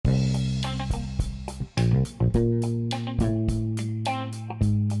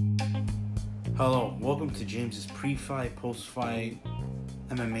Hello, welcome to James's pre-fight, post-fight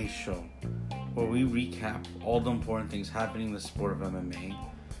MMA show, where we recap all the important things happening in the sport of MMA,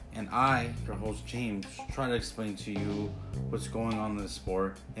 and I, your host James, try to explain to you what's going on in the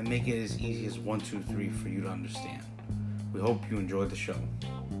sport and make it as easy as 1, 2, 3 for you to understand. We hope you enjoy the show.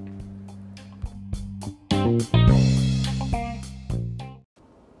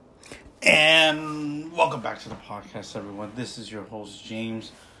 And welcome back to the podcast, everyone. This is your host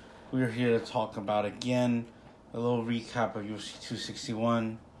James. We're here to talk about, again, a little recap of UFC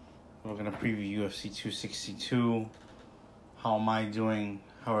 261. We're going to preview UFC 262. How am I doing?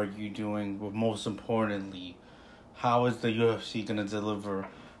 How are you doing? But most importantly, how is the UFC going to deliver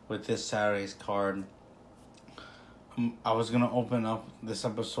with this Saturday's card? I was going to open up this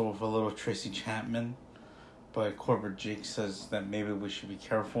episode with a little Tracy Chapman, but Corporate Jake says that maybe we should be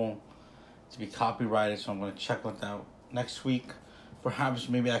careful to be copyrighted, so I'm going to check with that next week. Perhaps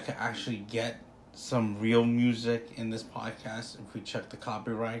maybe I could actually get some real music in this podcast if we check the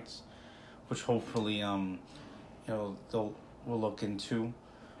copyrights, which hopefully we'll look into.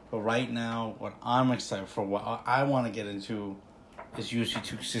 But right now, what I'm excited for, what I want to get into, is UFC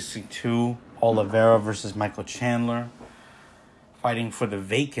 262, Oliveira versus Michael Chandler, fighting for the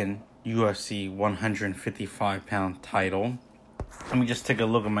vacant UFC 155-pound title. Let me just take a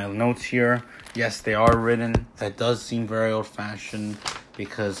look at my notes here. Yes, they are written. That does seem very old-fashioned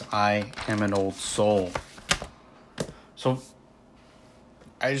because I am an old soul. So,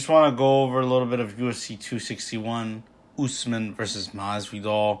 I just want to go over a little bit of UFC 261, Usman versus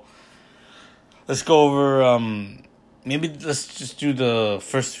Masvidal. Let's go over, maybe let's just do the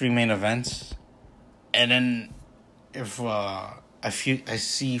first 3 main events. And then, if I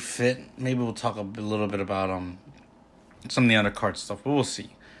see fit, maybe we'll talk a little bit about some of the undercard stuff, but we'll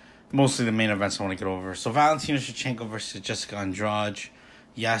see. Mostly the main events I want to get over. So Valentina Shevchenko versus Jessica Andrade.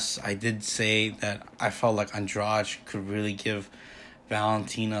 Yes, I did say that I felt like Andrade could really give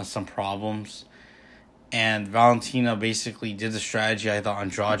Valentina some problems. And Valentina basically did the strategy I thought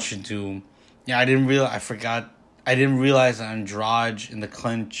Andrade should do. Yeah, I didn't realize that Andrade in the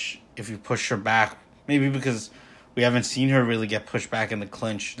clinch, if you push her back, maybe because we haven't seen her really get pushed back in the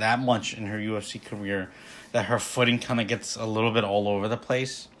clinch that much in her UFC career, that her footing kind of gets a little bit all over the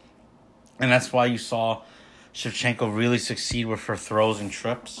place. And that's why you saw Shevchenko really succeed with her throws and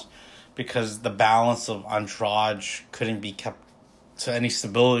trips, because the balance of Andrade couldn't be kept to any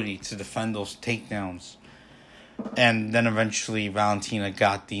stability to defend those takedowns. And then eventually Valentina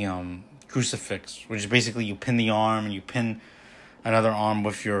got the crucifix, which is basically you pin the arm and you pin another arm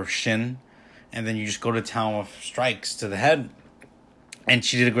with your shin, and then you just go to town with strikes to the head. And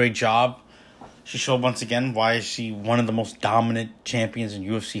she did a great job. She showed once again why is she one of the most dominant champions in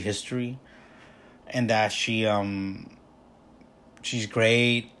UFC history, and that she's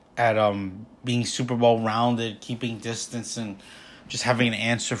great at being super well rounded, keeping distance, and just having an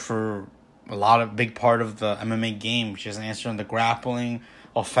answer for big part of the MMA game. She has an answer in the grappling,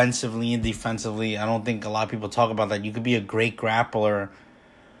 offensively and defensively. I don't think a lot of people talk about that. You could be a great grappler,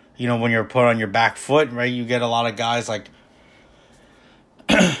 when you're put on your back foot, right? You get a lot of guys like,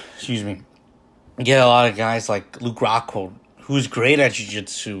 excuse me. You get a lot of guys like Luke Rockhold, who's great at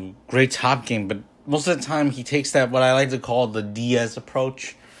jiu-jitsu, great top game, but most of the time he takes that, what I like to call the Diaz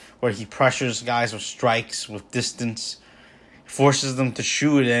approach, where he pressures guys with strikes, with distance, forces them to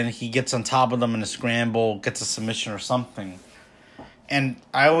shoot, and he gets on top of them in a scramble, gets a submission or something. And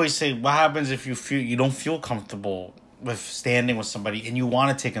I always say, what happens if you don't feel comfortable with standing with somebody and you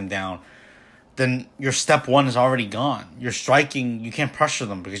want to take them down? Then your step one is already gone. Your striking, you can't pressure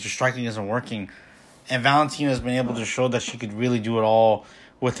them because your striking isn't working. And Valentina has been able to show that she could really do it all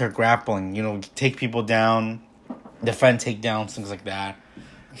with her grappling. Take people down, defend takedowns, things like that.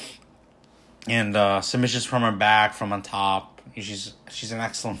 And submissions from her back, from on top. She's an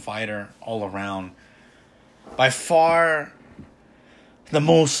excellent fighter all around. By far, the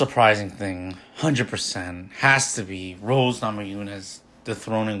most surprising thing, 100%, has to be Rose Namajunas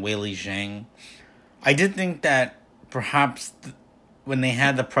dethroning Weili Zhang. I did think that perhaps when they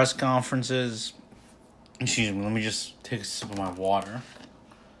had the press conferences... Excuse me, let me just take a sip of my water.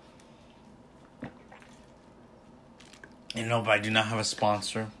 But I do not have a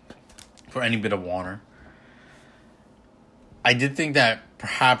sponsor for any bit of water. I did think that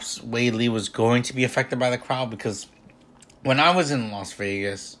perhaps Weili was going to be affected by the crowd, because when I was in Las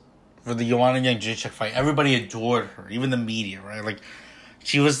Vegas for the Joanna Jędrzejczyk fight, everybody adored her, even the media, right? Like,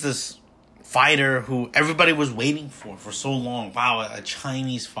 she was this fighter who everybody was waiting for so long. Wow, a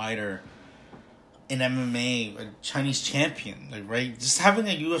Chinese fighter in MMA, a Chinese champion, like, right? Just having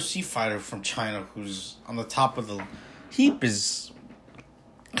a UFC fighter from China who's on the top of the heap is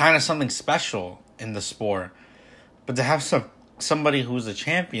kind of something special in the sport. But to have somebody who's a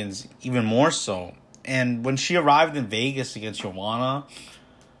champion's even more so. And when she arrived in Vegas against Joanna,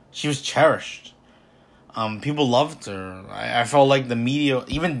 she was cherished. People loved her. I felt like the media,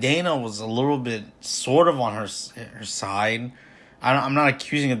 even Dana, was a little bit sort of on her side. I'm not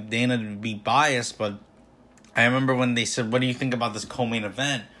accusing of Dana to be biased, but I remember when they said, "What do you think about this co-main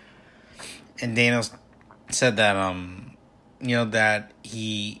event?" And Dana said that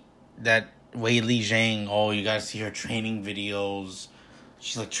that Weili Zhang, oh, you guys see her training videos.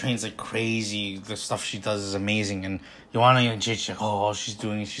 She like trains like crazy. The stuff she does is amazing. And Joanna Jędrzejczyk, like, oh, all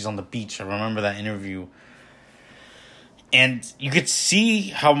she's on the beach. I remember that interview. And you could see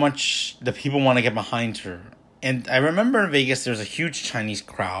how much the people want to get behind her. And I remember in Vegas, there's a huge Chinese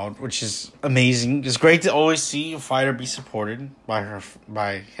crowd, which is amazing. It's great to always see a fighter be supported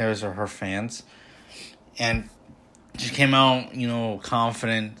by his or her fans. And she came out,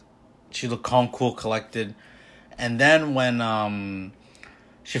 confident. She looked calm, cool, collected. And then when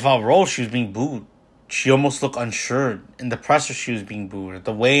she fought Rose, she was being booed. She almost looked unsure. In the presser, she was being booed. At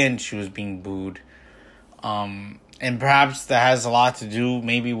the weigh-in, she was being booed. And perhaps that has a lot to do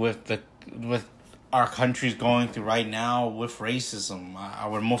maybe with our country's going through right now with racism. I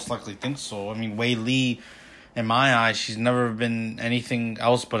would most likely think so. I mean, Weili, in my eyes, she's never been anything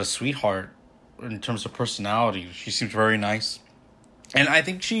else but a sweetheart in terms of personality. She seems very nice. And I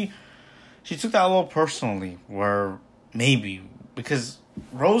think she took that a little personally, where maybe, because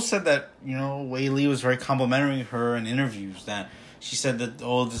Rose said that, Weili was very complimentary of her in interviews, that she said that,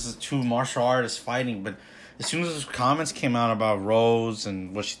 oh, this is two martial artists fighting. But as soon as those comments came out about Rose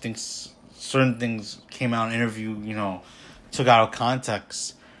and what she thinks, certain things came out in interview, took out of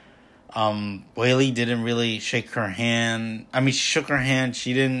context. Weili didn't really shake her hand. I mean, she shook her hand.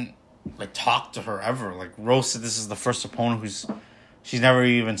 She didn't talk to her ever. Like, Rose said this is the first opponent she's never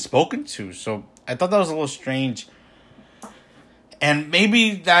even spoken to. So I thought that was a little strange. And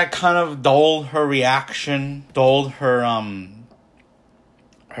maybe that kind of dulled her reaction, dulled her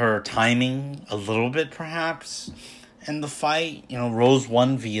timing a little bit, perhaps. In the fight, Rose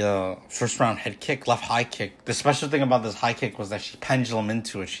won via first round head kick, left high kick. The special thing about this high kick was that she pendulum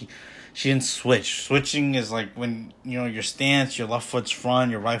into it. She didn't switch. Switching is like when, your stance, your left foot's front,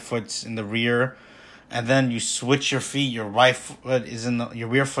 your right foot's in the rear, and then you switch your feet. Your right foot is your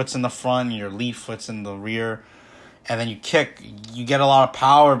rear foot's in the front, and your lead foot's in the rear, and then you kick. You get a lot of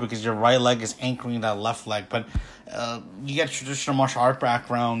power because your right leg is anchoring that left leg. But you get traditional martial art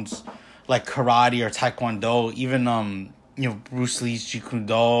backgrounds like karate or taekwondo, even Bruce Lee's Jeet Kune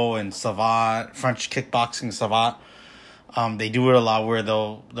Do and Savate, French kickboxing Savate. They do it a lot where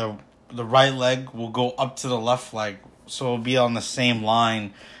the right leg will go up to the left leg, so it'll be on the same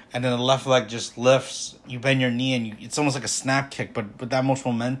line, and then the left leg just lifts. You bend your knee, and it's almost like a snap kick, but with that much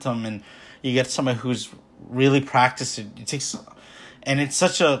momentum, and you get somebody who's really practiced it. And it's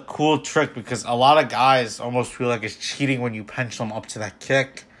such a cool trick because a lot of guys almost feel like it's cheating when you pendulum up to that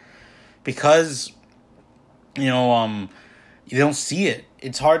kick. Because, you don't see it.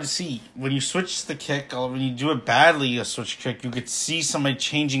 It's hard to see. When you switch the kick, or when you do it badly, a switch kick, you could see somebody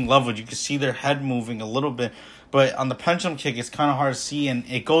changing level. You could see their head moving a little bit. But on the pendulum kick, it's kind of hard to see. And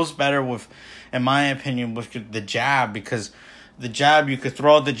it goes better with, in my opinion, with the jab. Because the jab, you could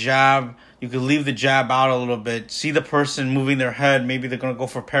throw out the jab. You could leave the jab out a little bit, see the person moving their head, maybe they're going to go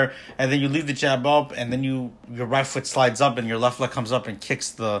for a pair, and then you leave the jab up, and then your right foot slides up, and your left leg comes up and kicks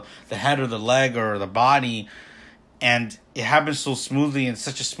the head or the leg or the body, and it happens so smoothly and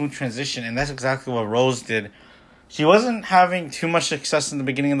such a smooth transition, and that's exactly what Rose did. She wasn't having too much success in the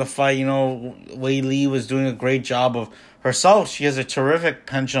beginning of the fight. Weili was doing a great job of herself. She has a terrific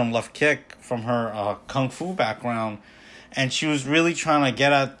pendulum left kick from her kung fu background. And she was really trying to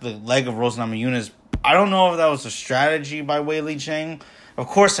get at the leg of Rose Namajunas. I don't know if that was a strategy by Weili Zhang. Of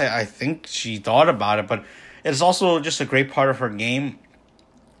course, I think she thought about it, but it's also just a great part of her game.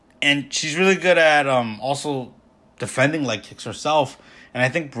 And she's really good at also defending leg kicks herself. And I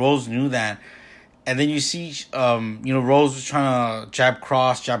think Rose knew that. And then you see, Rose was trying to jab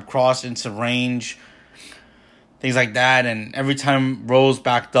cross into range, things like that. And every time Rose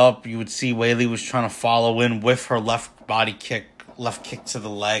backed up, you would see Weili was trying to follow in with her left kick to the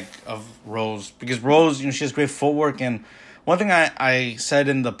leg of Rose. Because Rose, she has great footwork. And one thing I said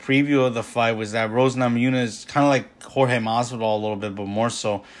in the preview of the fight was that Rose Namajunas is kind of like Jorge Masvidal a little bit, but more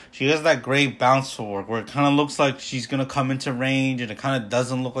so. She has that great bounce footwork where it kind of looks like she's going to come into range, and it kind of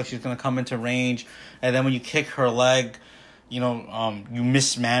doesn't look like she's going to come into range. And then when you kick her leg, you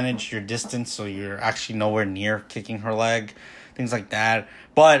mismanage your distance, so you're actually nowhere near kicking her leg, things like that.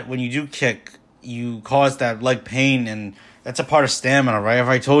 But when you do kick, you cause that leg pain, and that's a part of stamina, right? If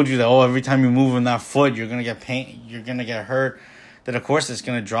I told you that, every time you move in that foot, you're gonna get pain, you're gonna get hurt, then of course it's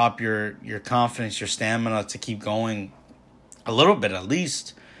gonna drop your confidence, your stamina to keep going a little bit at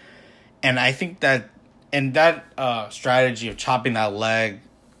least. And I think that strategy of chopping that leg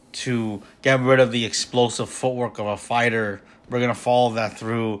to get rid of the explosive footwork of a fighter, we're going to follow that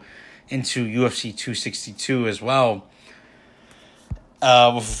through into UFC 262 as well.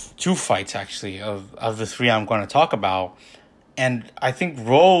 With 2 fights, actually, of the 3 I'm going to talk about. And I think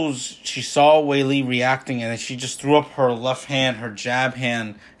Rose, she saw Weili reacting, and then she just threw up her left hand, her jab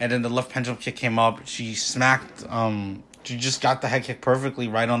hand, and then the left pendulum kick came up. She smacked... She just got the head kick perfectly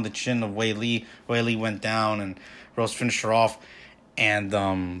right on the chin of Weili. Weili went down, and Rose finished her off. And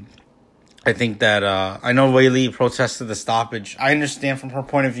I think that I know Weili protested the stoppage. I understand from her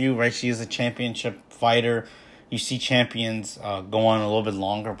point of view, right? She is a championship fighter. You see champions go on a little bit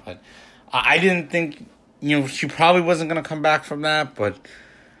longer, but I didn't think, she probably wasn't going to come back from that. But,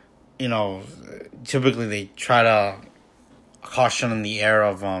 typically they try to caution in the air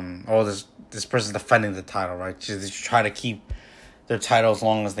of, this person's defending the title, right? They try to keep their title as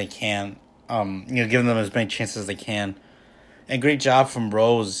long as they can. Giving them as many chances as they can. And great job from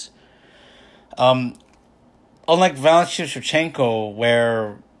Rose. Unlike Valentina Shevchenko,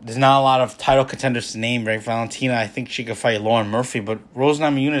 where there's not a lot of title contenders to name, right? Valentina, I think she could fight Lauren Murphy, but Rose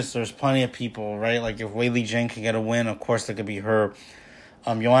Namajunas, there's plenty of people, right? Like if Weili Zhang can get a win, of course it could be her.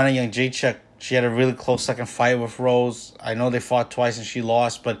 Joanna Jędrzejczyk, she had a really close second fight with Rose. I know they fought twice and she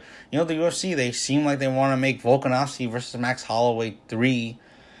lost, but the UFC, they seem like they want to make Volkanovski versus Max Holloway 3,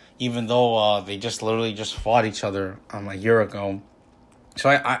 even though they just literally just fought each other a year ago. So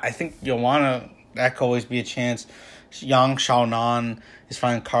I think Joanna, that could always be a chance. Yang Xiaonan is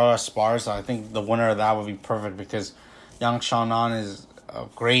fighting Carla Esparza. I think the winner of that would be perfect because Yang Xiaonan is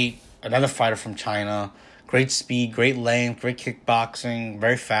another fighter from China. Great speed, great length, great kickboxing,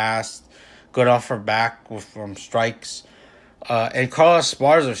 very fast, good off her back from strikes. And Carla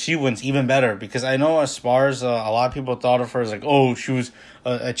Esparza, she wins even better because I know Esparza, a lot of people thought of her as like, she was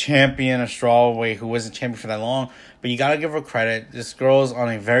a champion, a strawweight who wasn't champion for that long. But you got to give her credit. This girl's on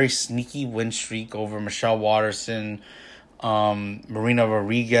a very sneaky win streak over Michelle Waterson, Marina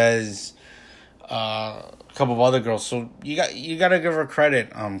Rodriguez, a couple of other girls. So you got to give her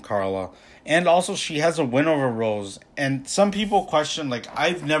credit, Carla. And also she has a win over Rose. And some people question, like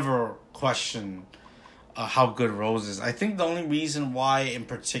I've never questioned how good Rose is. I think the only reason why in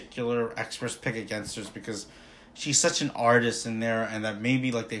particular experts pick against her is because she's such an artist in there, and that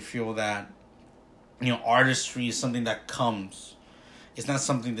maybe like they feel that artistry is something that comes. It's not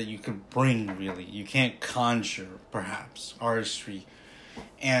something that you could bring, really. You can't conjure, perhaps, artistry.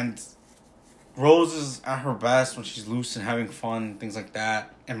 And Rose is at her best when she's loose and having fun, things like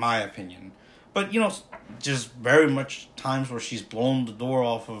that, in my opinion. But, just very much times where she's blown the door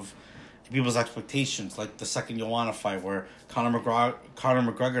off of people's expectations, like the second Joanna fight where Conor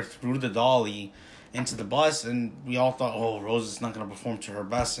McGregor threw the dolly into the bus, and we all thought, Rose is not going to perform to her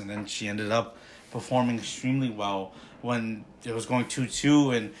best, and then she ended up performing extremely well when it was going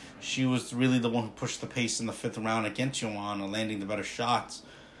 2-2, and she was really the one who pushed the pace in the 5th round against Joanna, landing the better shots.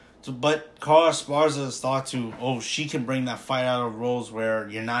 But Carla Esparza is thought to, she can bring that fight out of Rose where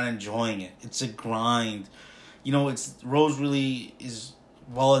you're not enjoying it. It's a grind. Rose really is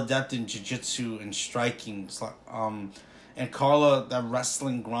well adept in jiu-jitsu and striking. And Carla, that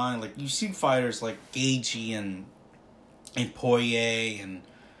wrestling grind, like you've seen fighters like Gaethje and Poirier and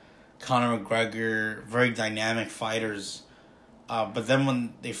Conor McGregor, very dynamic fighters. But then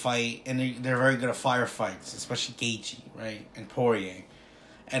when they fight, and they're very good at firefights, especially Gaethje, right, and Poirier.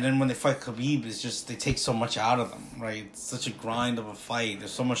 And then when they fight Khabib, it's just they take so much out of them, right? It's such a grind of a fight.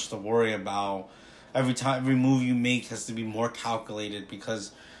 There's so much to worry about. Every move you make has to be more calculated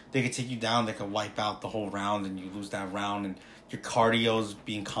because they could take you down. They could wipe out the whole round, and you lose that round. And your cardio's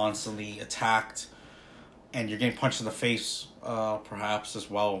being constantly attacked, and you're getting punched in the face, perhaps as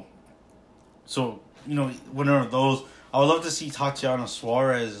well. So winner of those. I would love to see Tatiana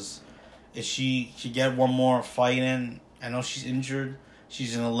Suarez. If she get one more fight in, I know she's injured.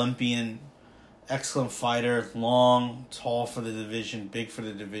 She's an Olympian, excellent fighter, long, tall for the division, big for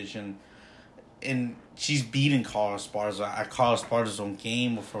the division. And she's beating Carla Esparza at Carla Esparza's own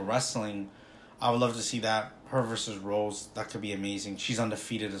game with her wrestling. I would love to see that. Her versus Rose, that could be amazing. She's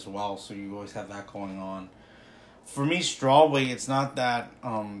undefeated as well, so you always have that going on. For me, strawweight, it's not that...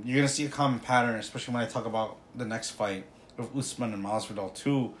 you're going to see a common pattern, especially when I talk about the next fight with Usman and Masvidal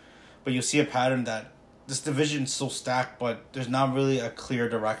too. But you'll see a pattern that this division's so stacked, but there's not really a clear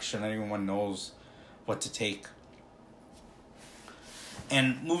direction. Everyone knows what to take.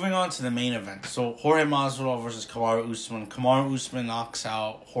 And moving on to the main event. So Jorge Masvidal versus Kamaru Usman. Kamaru Usman knocks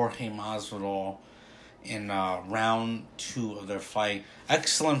out Jorge Masvidal in round 2 of their fight.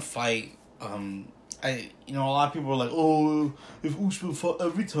 Excellent fight. A lot of people are like, oh, if Usman fought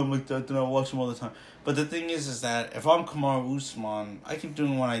every time like that, then I'll watch him all the time. But the thing is that if I'm Kamaru Usman, I keep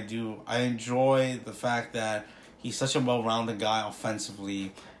doing what I do. I enjoy the fact that he's such a well-rounded guy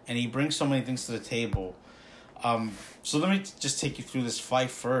offensively, and he brings so many things to the table. So let me just take you through this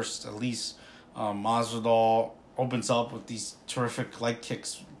fight first. At least Masvidal opens up with these terrific leg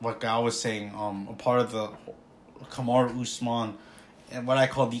kicks, like Guy was saying, a part of the Kamaru Usman and what I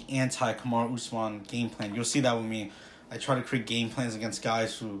call the anti-Kamaru Usman game plan. You'll see that with me. I try to create game plans against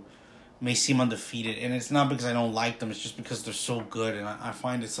guys who may seem undefeated, and it's not because I don't like them, it's just because they're so good, and I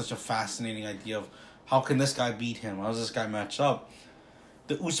find it such a fascinating idea of how can this guy beat him? How does this guy match up?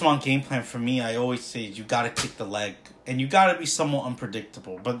 The Usman game plan for me, I always say, is you got to kick the leg, and you got to be somewhat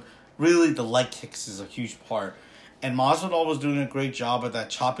unpredictable, but really the leg kicks is a huge part. And Masvidal was doing a great job at that,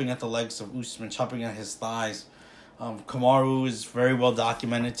 chopping at the legs of Usman, chopping at his thighs. Kamaru is very well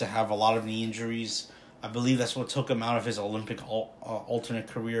documented to have a lot of knee injuries. I believe that's what took him out of his Olympic alternate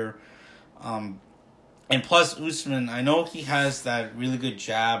career. And plus, Usman, I know he has that really good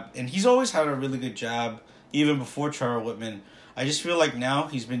jab, and he's always had a really good jab, even before Trevor Whitman. I just feel like now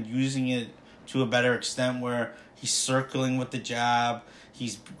he's been using it to a better extent where he's circling with the jab,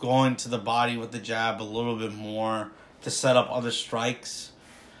 he's going to the body with the jab a little bit more to set up other strikes.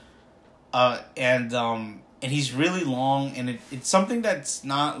 And he's really long, and it's something that's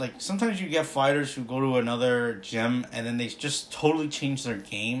not, like, sometimes you get fighters who go to another gym and then they just totally change their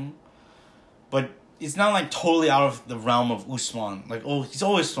game. But it's not, like, totally out of the realm of Usman. Like, he's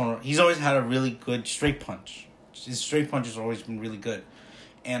always had a really good straight punch. His straight punch has always been really good.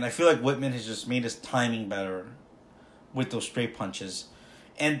 And I feel like Whitman has just made his timing better with those straight punches.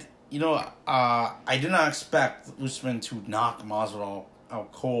 And, I did not expect Usman to knock Masvidal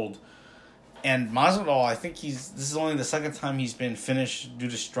out cold. And Masvidal, I think this is only the second time he's been finished due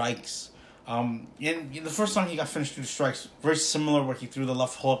to strikes. And the first time he got finished due to strikes, very similar where he threw the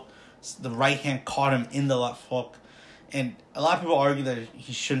left hook. The right hand caught him in the left hook. And a lot of people argue that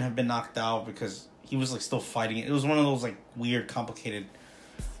he shouldn't have been knocked out because he was still fighting it. It was one of those weird, complicated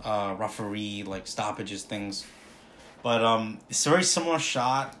referee stoppages things. But it's a very similar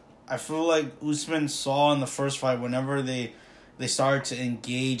shot. I feel like Usman saw in the first fight whenever they started to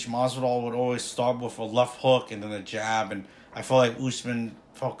engage, Masvidal would always start with a left hook and then a jab, and I felt like Usman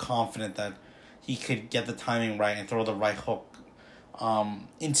felt confident that he could get the timing right and throw the right hook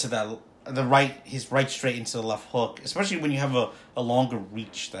into his right straight into the left hook, especially when you have a longer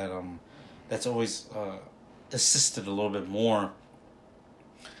reach that's always assisted a little bit more.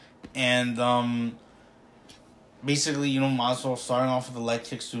 And basically, Masvidal starting off with the leg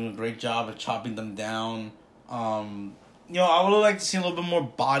kicks, doing a great job of chopping them down. I would like to see a little bit more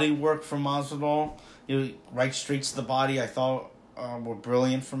body work from Masvidal. Right straight to the body, I thought were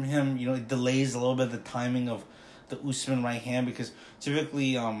brilliant from him. It delays a little bit the timing of the Usman right hand because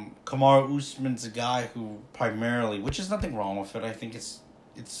typically Kamaru Usman's a guy who primarily, which is nothing wrong with it, I think it's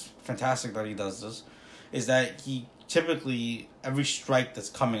fantastic that he does this, is that he typically, every strike that's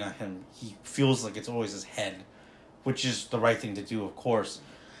coming at him, he feels like it's always his head, which is the right thing to do, of course.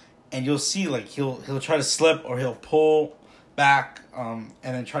 And you'll see, he'll try to slip or he'll pull back and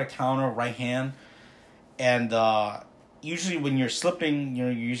then try to counter right hand. And usually when you're slipping,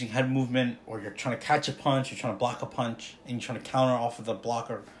 you're using head movement or you're trying to catch a punch, you're trying to block a punch, and you're trying to counter off of the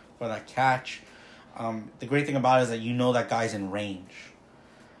blocker for that catch. The great thing about it is that that guy's in range,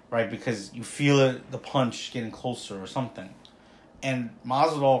 right? Because you feel the punch getting closer or something. And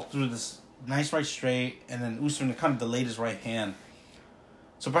Masvidal threw this nice right straight, and then Usman kind of delayed his right hand.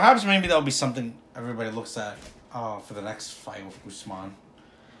 So perhaps maybe that'll be something everybody looks at for the next fight with Usman.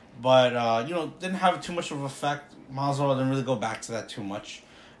 But, didn't have too much of an effect. Masvidal didn't really go back to that too much.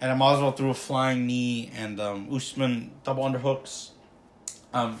 And Masvidal threw a flying knee, and Usman double underhooks.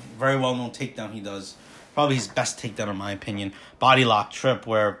 Very well-known takedown he does. Probably his best takedown in my opinion. Body lock trip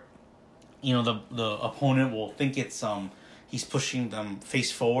where, the opponent will think it's he's pushing them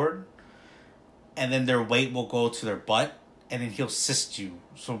face forward. And then their weight will go to their butt. And then he'll assist you.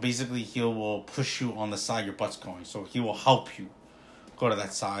 So basically, he will push you on the side your butt's going. So he will help you go to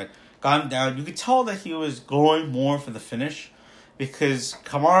that side. Got him down. You could tell that he was going more for the finish. Because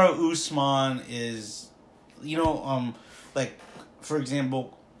Kamaru Usman is, for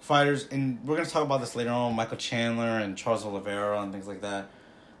example, fighters, and we're going to talk about this later on, Michael Chandler and Charles Oliveira and things like that.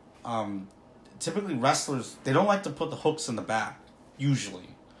 typically wrestlers, they don't like to put the hooks in the back, usually.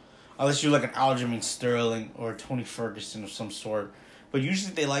 Unless you're like an Aljamain Sterling or Tony Ferguson of some sort. But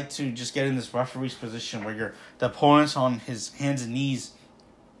usually they like to just get in this referee's position where the opponent's on his hands and knees,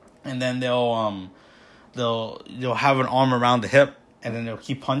 and then they'll have an arm around the hip, and then they'll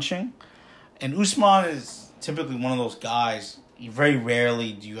keep punching. And Usman is typically one of those guys. Very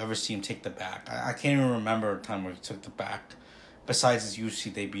rarely do you ever see him take the back. I can't even remember a time where he took the back, besides his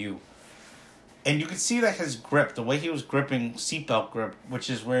UFC debut. And you can see that his grip, the way he was gripping, seatbelt grip,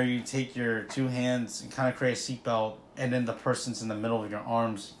 which is where you take your two hands and kind of create a seatbelt, and then the person's in the middle of your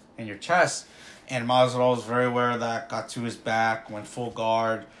arms and your chest. And Masvidal was very aware of that, got to his back, went full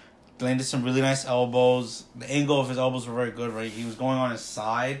guard, landed some really nice elbows. The angle of his elbows were very good, right? He was going on his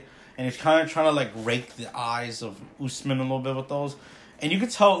side, and he's kind of trying to, like, rake the eyes of Usman a little bit with those. And you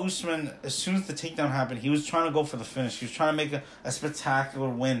could tell Usman, as soon as the takedown happened, he was trying to go for the finish. He was trying to make a spectacular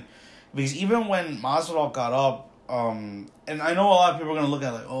win. Because even when Masvidal got up, and I know a lot of people are going to look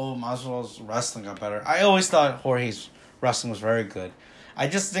at it like, oh, Masvidal's wrestling got better. I always thought Jorge's wrestling was very good. I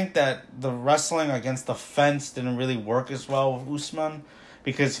just think that the wrestling against the fence didn't really work as well with Usman,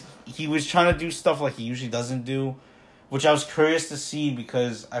 because he was trying to do stuff like he usually doesn't do, which I was curious to see,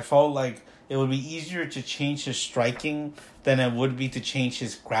 because I felt like it would be easier to change his striking than it would be to change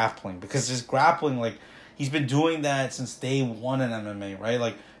his grappling. Because his grappling, like, he's been doing that since day one in MMA, right?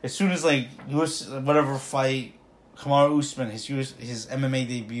 Like, as soon as, like, whatever fight, Kamaru Usman, his MMA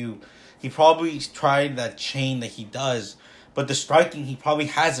debut, he probably tried that chain that he does, but the striking, he probably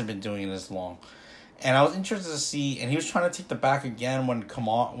hasn't been doing it as long. And I was interested to see, and he was trying to take the back again when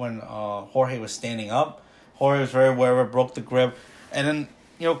Jorge was standing up. Jorge was very aware of it, broke the grip. And then,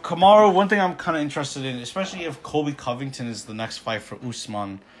 Kamaru, one thing I'm kind of interested in, especially if Colby Covington is the next fight for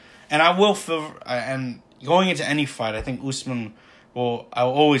Usman, and I will favor, and going into any fight, I think Usman I'll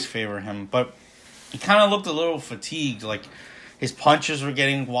always favor him, but he kind of looked a little fatigued. Like, his punches were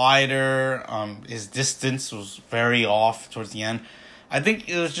getting wider. His distance was very off towards the end. I think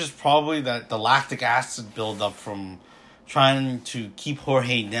it was just probably that the lactic acid buildup from trying to keep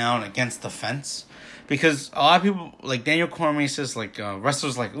Jorge down against the fence. Because a lot of people, like Daniel Cormier says, like,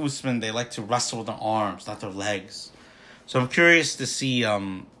 wrestlers like Usman, they like to wrestle with their arms, not their legs. So I'm curious to see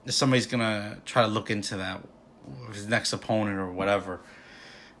if somebody's going to try to look into that, his next opponent or whatever.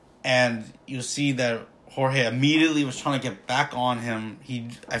 And you'll see that Jorge immediately was trying to get back on him.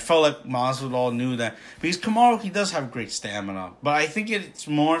 I felt like Masvidal knew that. Because Kamaru, he does have great stamina. But I think it's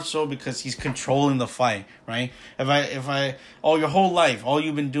more so because he's controlling the fight, right? Your whole life, all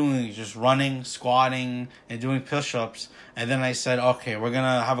you've been doing is just running, squatting, and doing push-ups. And then I said, okay, we're going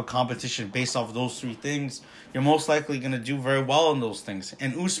to have a competition based off of those three things. You're most likely going to do very well in those things.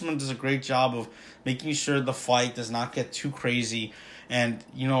 And Usman does a great job of making sure the fight does not get too crazy. And,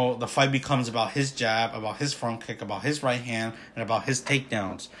 the fight becomes about his jab, about his front kick, about his right hand, and about his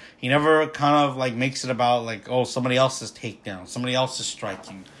takedowns. He never kind of, like, makes it about, like, oh, somebody else's takedown, somebody else's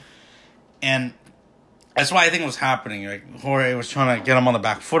striking. And that's why I think it was happening. Like, Jorge was trying to get him on the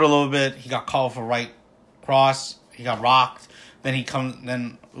back foot a little bit. He got called for right cross. He got rocked. Then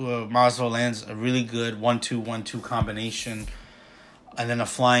Masvidal lands a really good 1-2-1-2 combination. And then a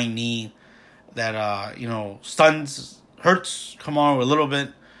flying knee that, hurts Kamaru a little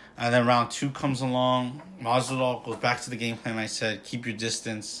bit. And then round 2 comes along. Masvidal goes back to the game plan. I said, keep your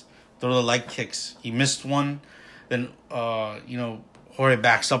distance. Throw the leg kicks. He missed one. Then, Jorge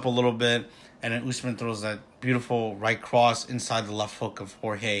backs up a little bit. And then Usman throws that beautiful right cross inside the left hook of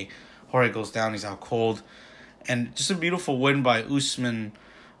Jorge. Jorge goes down. He's out cold. And just a beautiful win by Usman.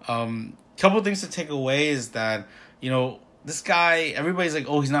 Couple of things to take away is that, this guy, everybody's like,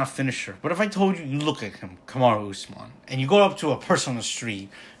 oh, he's not a finisher. But if I told you look at him, Kamaru Usman, and you go up to a person on the street,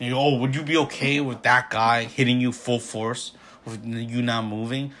 and you go, oh, would you be okay with that guy hitting you full force with you not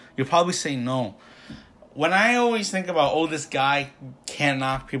moving? You'll probably say no. When I always think about, oh, this guy can't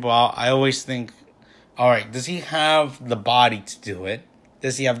knock people out, I always think, all right, does he have the body to do it?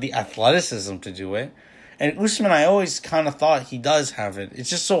 Does he have the athleticism to do it? And Usman, I always kind of thought he does have it. It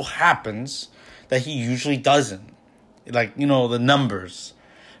just so happens that he usually doesn't. Like, the numbers.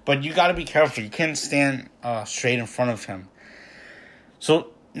 But you got to be careful. You can't stand straight in front of him.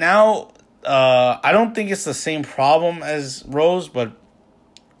 So now, I don't think it's the same problem as Rose, but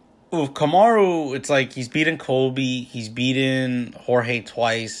with Kamaru, it's like he's beaten Colby, he's beaten Jorge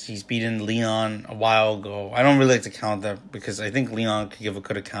twice, he's beaten Leon a while ago. I don't really like to count that because I think Leon could give a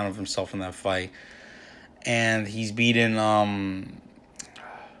good account of himself in that fight. And he's beaten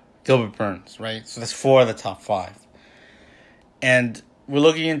Gilbert Burns, right? So that's 4 of the top 5. And we're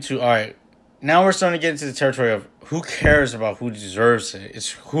looking into, all right, now we're starting to get into the territory of who cares about who deserves it.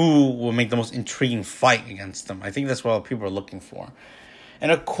 It's who will make the most intriguing fight against them. I think that's what people are looking for.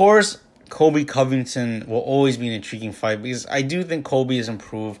 And of course, Colby Covington will always be an intriguing fight because I do think Colby has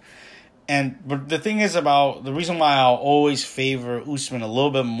improved. But the thing is about the reason why I'll always favor Usman a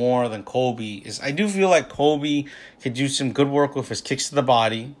little bit more than Colby is I do feel like Colby could do some good work with his kicks to the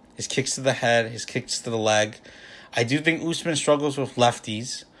body, his kicks to the head, his kicks to the leg. I do think Usman struggles with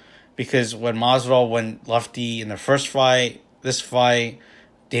lefties because when Masvidal went lefty in the first fight, this fight,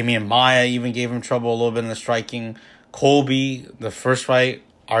 Damian Maia even gave him trouble a little bit in the striking. Colby, the first fight,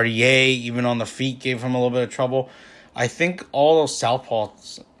 RDA, even on the feet, gave him a little bit of trouble. I think all those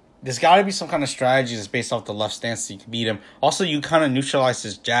southpaws, there's got to be some kind of strategy that's based off the left stance so you can beat him. Also, you kind of neutralize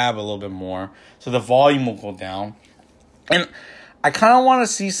his jab a little bit more, so the volume will go down. And I kind of want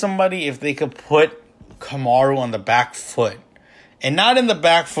to see somebody if they could put Kamaru on the back foot. And not in the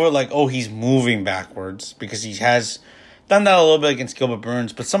back foot like, oh, he's moving backwards, because he has done that a little bit against Gilbert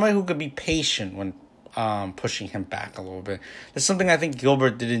Burns, but somebody who could be patient when pushing him back a little bit. That's something I think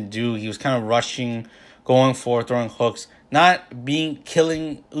Gilbert didn't do. He was kind of rushing, going for, throwing hooks, not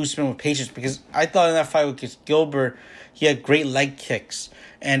killing Usman with patience, because I thought in that fight with Gilbert, he had great leg kicks.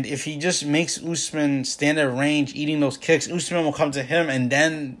 And if he just makes Usman stand at range, eating those kicks, Usman will come to him, and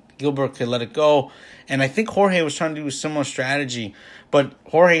then Gilbert could let it go. And I think Jorge was trying to do a similar strategy, but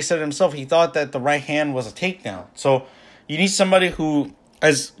Jorge said himself he thought that the right hand was a takedown. So you need somebody who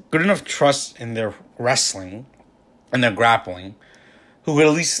has good enough trust in their wrestling and their grappling, who could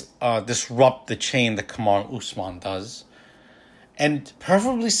at least disrupt the chain that Kamaru Usman does. And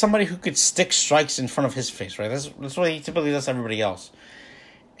preferably somebody who could stick strikes in front of his face, right? That's what he typically does to everybody else.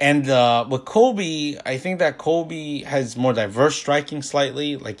 And with Colby, I think that Colby has more diverse striking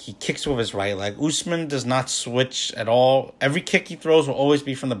slightly. Like, he kicks with his right leg. Usman does not switch at all. Every kick he throws will always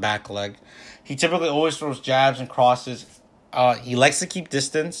be from the back leg. He typically always throws jabs and crosses. He likes to keep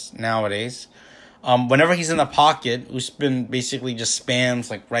distance nowadays. Whenever he's in the pocket, Usman basically just spams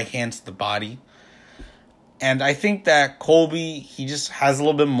like right hand to the body. And I think that Colby, he just has a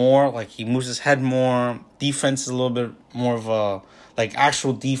little bit more, like he moves his head more. Defense is a little bit more of a, like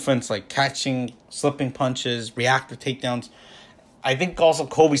actual defense, like catching, slipping punches, reactive takedowns. I think also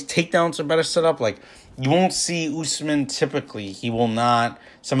Colby's takedowns are better set up. Like, you won't see Usman typically. He will not,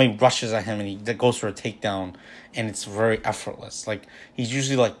 somebody rushes at him and he goes for a takedown and it's very effortless. Like, he's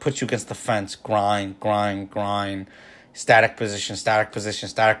usually like puts you against the fence, grind, static position,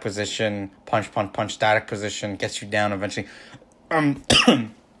 punch, static position, gets you down eventually.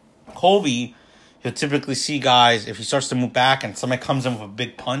 Colby, you'll typically see guys, if he starts to move back and somebody comes in with a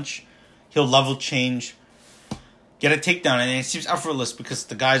big punch, he'll level change, get a takedown, and it seems effortless because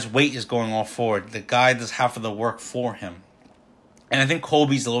the guy's weight is going all forward. The guy does half of the work for him. And I think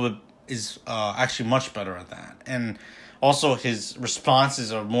Colby's is actually much better at that. And also, his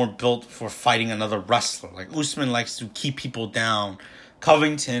responses are more built for fighting another wrestler. Like, Usman likes to keep people down.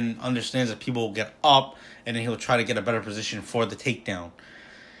 Covington understands that people will get up, and then he'll try to get a better position for the takedown.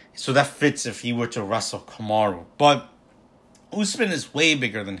 So that fits if he were to wrestle Kamaru. But Usman is way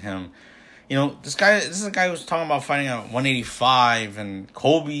bigger than him. You know, this is a guy who's talking about fighting at 185, and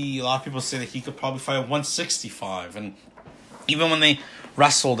Colby, a lot of people say that he could probably fight at 165. And even when they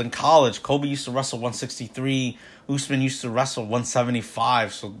wrestled in college, Colby used to wrestle 163, Usman used to wrestle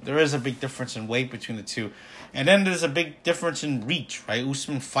 175, so there is a big difference in weight between the two. And then there's a big difference in reach, right?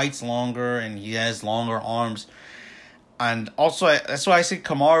 Usman fights longer, and he has longer arms. And also, that's why I say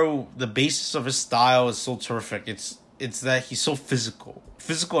Kamaru, the basis of his style is so terrific. It's that he's so physical.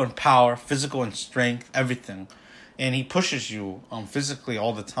 Physical in power, physical in strength, everything. And he pushes you physically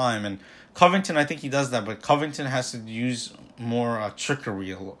all the time. And Covington, I think he does that, but Covington has to use more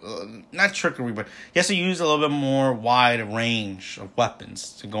trickery. Not trickery, but he has to use a little bit more wide range of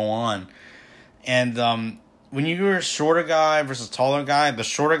weapons to go on. And when you're a shorter guy versus taller guy, the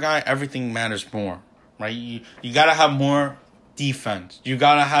shorter guy, everything matters more, right? You got to have more defense. You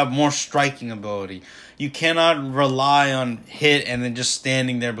got to have more striking ability. You cannot rely on hit and then just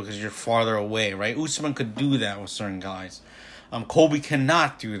standing there because you're farther away, right? Usman could do that with certain guys. Colby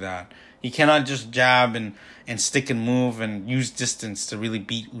cannot do that. He cannot just jab and stick and move and use distance to really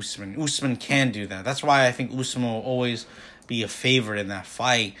beat Usman. Usman can do that. That's why I think Usman will always be a favorite in that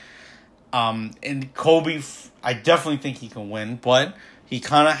fight. And Colby, I definitely think he can win, but he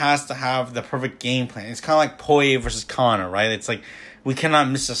kind of has to have the perfect game plan. It's kind of like Poirier versus Conor, right? It's like, we cannot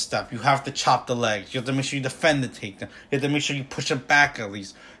miss a step. You have to chop the legs. You have to make sure you defend the takedown. You have to make sure you push it back at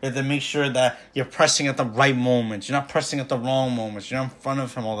least. You have to make sure that you're pressing at the right moments. You're not pressing at the wrong moments. You're not in front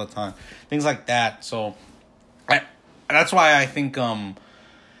of him all the time. Things like that. So, that's why I think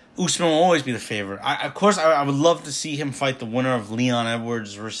Usman will always be the favorite. Of course, I would love to see him fight the winner of Leon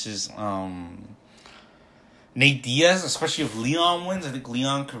Edwards versus Nate Diaz, especially if Leon wins. I think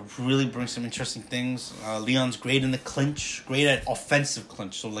Leon could really bring some interesting things. Leon's great in the clinch, great at offensive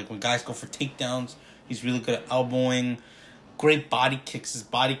clinch. So, like, when guys go for takedowns, he's really good at elbowing. Great body kicks. His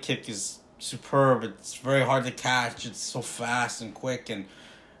body kick is superb. It's very hard to catch. It's so fast and quick, and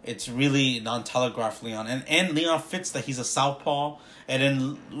it's really non-telegraphed Leon. And Leon fits that he's a southpaw. And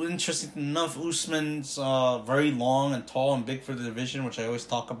then, interesting enough, Usman's very long and tall and big for the division, which I always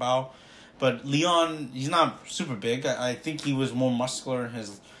talk about. But Leon, he's not super big. I think he was more muscular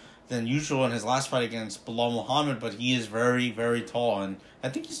than usual in his last fight against Bilal Muhammad, but he is very, very tall. And I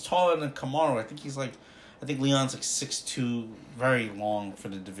think he's taller than Kamaru. I think Leon's like 6'2", very long for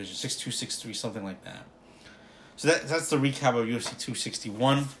the division. 6'2", 6'3", something like that. So that's the recap of UFC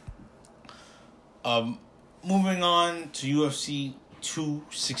 261. Moving on to UFC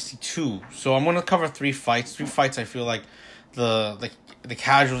 262. So I'm going to cover three fights. Three fights I feel like the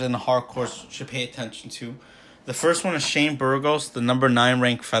casuals and the hardcores should pay attention to. The first one is Shane Burgos, the number 9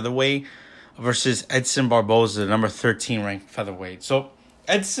 ranked featherweight, versus Edson Barboza, the number 13 ranked featherweight. So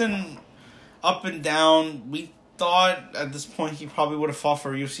Edson, up and down. We thought at this point he probably would have fought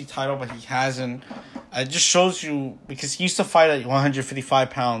for a UFC title, but he hasn't. It just shows you, because he used to fight at 155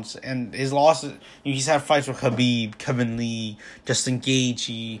 pounds, and his losses, he's had fights with Khabib, Kevin Lee, Justin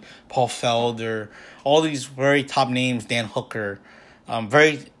Gaethje, Paul Felder, all these very top names, Dan Hooker,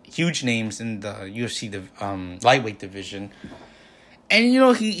 very huge names in the UFC lightweight division.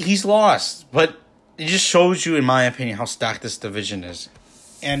 And, he's lost, but it just shows you, in my opinion, how stacked this division is.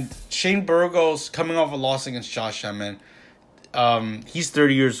 And Shane Burgos, coming off a loss against Josh Emmett, he's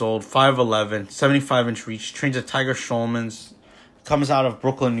 30 years old, 5'11", 75-inch reach, trains at Tiger Schulman's, comes out of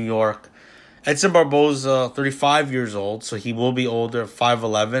Brooklyn, New York. Edson Barboza, 35 years old, so he will be older,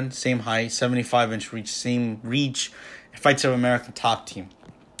 5'11", same height, 75-inch reach, same reach, fights an American top team.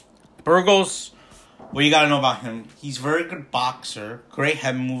 Burgos, what you got to know about him, he's a very good boxer, great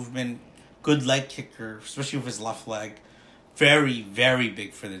head movement, good leg kicker, especially with his left leg. Very, very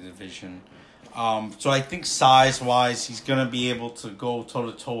big for the division. So I think size-wise, he's going to be able to go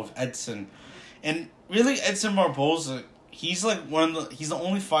toe-to-toe with Edson. And really, Edson Barboza, he's like he's the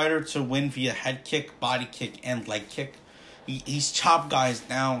only fighter to win via head kick, body kick, and leg kick. He's chopped guys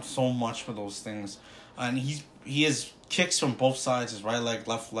down so much for those things. And he has kicks from both sides, his right leg,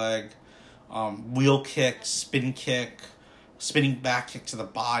 left leg, wheel kick, spin kick, spinning back kick to the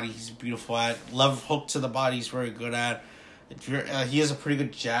body. He's beautiful at. Left hook to the body, he's very good at. He has a pretty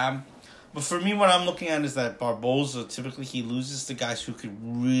good jab. But for me, what I'm looking at is that Barboza, typically he loses to guys who could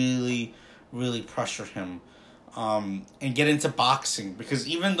really, really pressure him and get into boxing. Because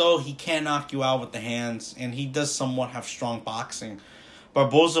even though he can't knock you out with the hands, and he does somewhat have strong boxing,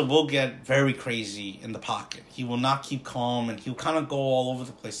 Barboza will get very crazy in the pocket. He will not keep calm, and he'll kind of go all over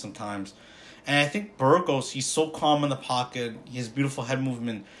the place sometimes. And I think Burgos, he's so calm in the pocket. He has beautiful head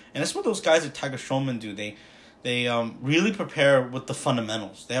movement. And that's what those guys at Tiger Schulman do. They really prepare with the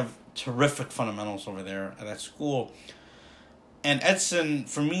fundamentals. They have terrific fundamentals over there at that school. And Edson,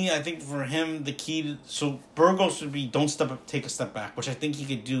 for me, I think for him, the key so Burgos would be don't take a step back, which I think he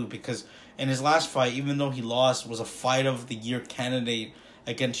could do, because in his last fight, even though he lost, was a fight of the year candidate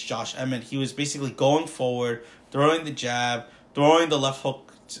against Josh Emmett. He was basically going forward, throwing the jab, throwing the left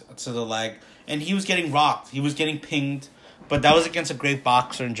hook to the leg, and he was getting rocked. He was getting pinged, but that was against a great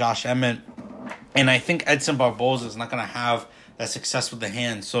boxer in Josh Emmett. And I think Edson Barboza is not going to have that success with the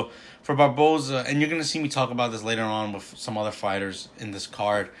hands. So for Barboza, and you're going to see me talk about this later on with some other fighters in this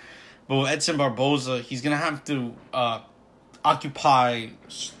card, but with Edson Barboza, he's going to have to occupy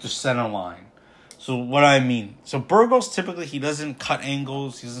the center line. So what do I mean? So Burgos, typically, he doesn't cut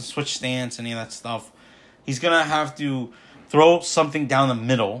angles. He doesn't switch stance, any of that stuff. He's going to have to throw something down the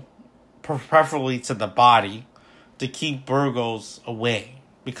middle, preferably to the body, to keep Burgos away.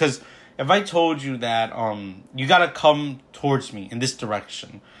 Because if I told you that you got to come towards me in this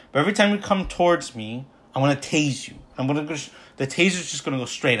direction, but every time you come towards me, I'm going to tase you. The taser's just going to go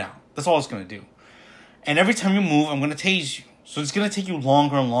straight out. That's all it's going to do. And every time you move, I'm going to tase you. So it's going to take you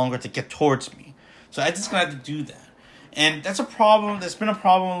longer and longer to get towards me. So Edson's going to have to do that. And that's a problem. That's been a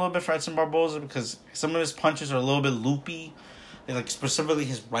problem a little bit for Edson Barboza, because some of his punches are a little bit loopy. Like specifically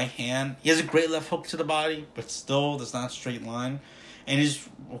his right hand. He has a great left hook to the body, but still there's not a straight line. And his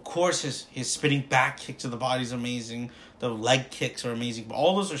spinning back kick to the body is amazing. The leg kicks are amazing. But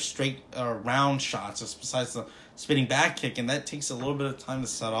all those are straight round shots, besides the spinning back kick. And that takes a little bit of time to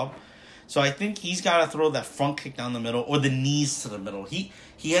set up. So I think he's got to throw that front kick down the middle, or the knees to the middle. He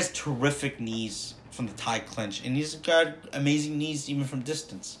has terrific knees from the tie clinch. And he's got amazing knees even from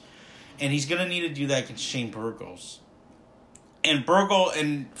distance. And he's going to need to do that against Shane Burgos. And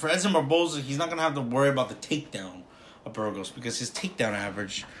for Edson Barboza, he's not going to have to worry about the takedown of Burgos because his takedown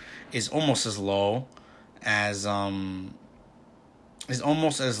average is almost as low as Edson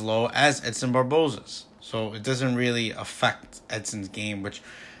Barboza's. So it doesn't really affect Edson's game, which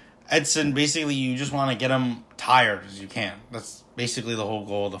Edson, basically, you just want to get him tired as you can. That's basically the whole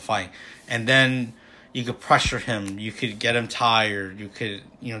goal of the fight. And then you could pressure him. You could get him tired. You could,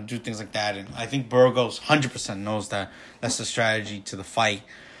 do things like that. And I think Burgos 100% knows that that's the strategy to the fight.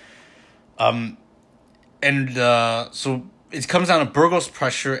 So it comes down to Burgos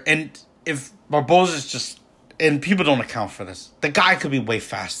pressure. And if Barboza's just, and people don't account for this, the guy could be way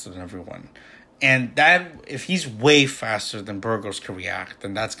faster than everyone. And if he's way faster than Burgos can react,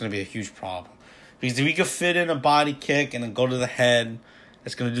 then that's going to be a huge problem. Because if he could fit in a body kick and then go to the head,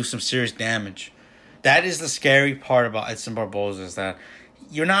 it's going to do some serious damage. That is the scary part about Edson Barboza, is that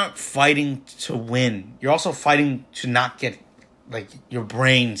you're not fighting to win. You're also fighting to not get, your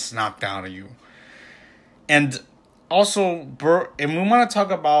brains knocked out of you. And also, and we want to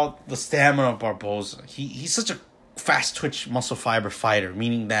talk about the stamina of Barboza. He's such a fast twitch muscle fiber fighter,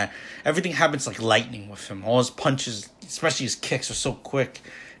 meaning that everything happens like lightning with him. All his punches, especially his kicks, are so quick.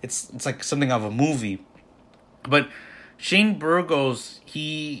 It's like something out of a movie. But Shane Burgos,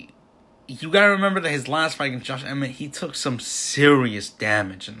 you gotta remember that his last fight against Josh Emmett, he took some serious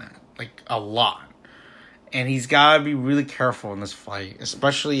damage in that, a lot. And he's gotta be really careful in this fight,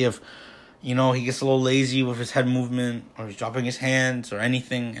 especially if he gets a little lazy with his head movement, or he's dropping his hands or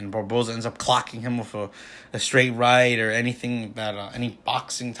anything, and Barboza ends up clocking him with a straight right or anything any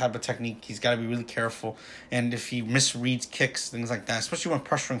boxing type of technique. He's got to be really careful. And if he misreads kicks, things like that, especially when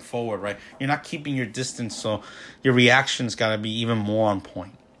pressuring forward, right? You're not keeping your distance, so your reaction's got to be even more on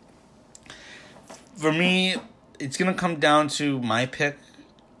point. For me, it's going to come down to my pick.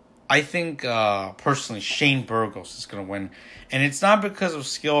 I think, personally, Shane Burgos is going to win. And it's not because of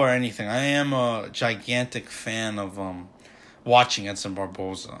skill or anything. I am a gigantic fan of watching Edson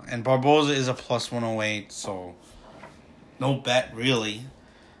Barboza. And Barboza is a plus 108, so no bet, really.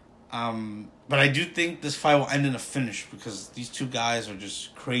 But I do think this fight will end in a finish because these two guys are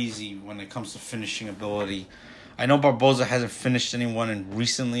just crazy when it comes to finishing ability. I know Barboza hasn't finished anyone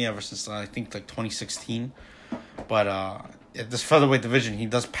recently, ever since, I think, 2016. But at this featherweight division, he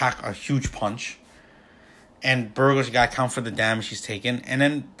does pack a huge punch. And Burgos, you got to account for the damage he's taken. And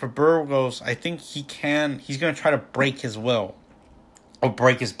then for Burgos, I think he's going to try to break his will. Or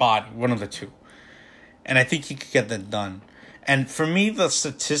break his body, one of the two. And I think he could get that done. And for me, the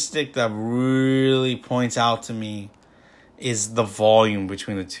statistic that really points out to me is the volume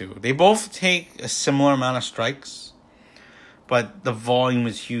between the two. They both take a similar amount of strikes, but the volume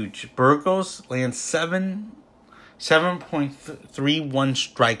is huge. Burgos lands 7.31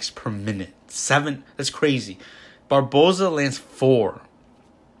 strikes per minute. 7, that's crazy. Barboza lands 4,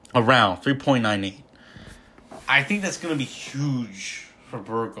 around 3.98. I think that's going to be huge for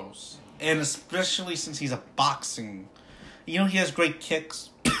Burgos. And especially since he's a boxing. He has great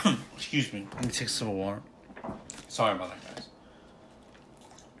kicks. Excuse me. Let me take some water. Sorry about that, guys.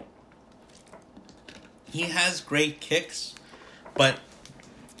 He has great kicks. But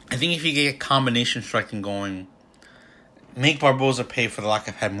I think if you get combination striking going, make Barboza pay for the lack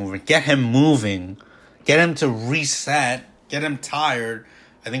of head movement. Get him moving. Get him to reset. Get him tired.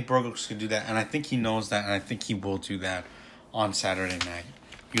 I think Burgos could do that. And I think he knows that. And I think he will do that on Saturday night.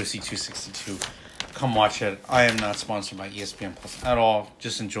 UFC 262. Come watch it. I am not sponsored by ESPN Plus at all.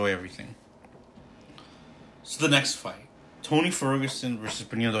 Just enjoy everything. So the next fight. Tony Ferguson versus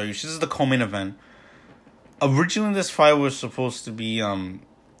Beneil Dariush. This is the co-main event. Originally, this fight was supposed to be... the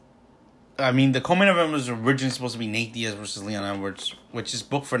co-main event was originally supposed to be Nate Diaz versus Leon Edwards, which is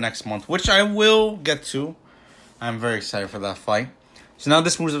booked for next month, which I will get to. I'm very excited for that fight. So now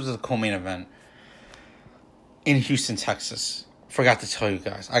this moves up to the co-main event in Houston, Texas. Forgot to tell you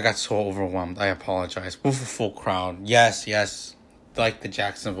guys. I got so overwhelmed. I apologize. With a full crowd. Yes. Like the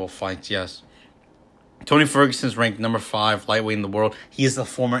Jacksonville fights, yes. Tony Ferguson is ranked number 5 lightweight in the world. He is the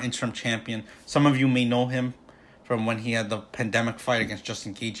former interim champion. Some of you may know him from when he had the pandemic fight against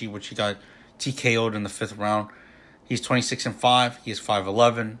Justin Gaethje, which he got TKO'd in the 5th round. He's 26-5. He is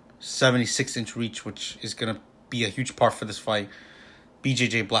 5'11", 76-inch reach, which is going to be a huge part for this fight.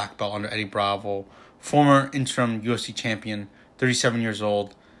 BJJ black belt under Eddie Bravo. Former interim UFC champion, 37 years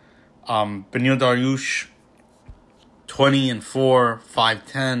old. Beneil Dariush, 20-4,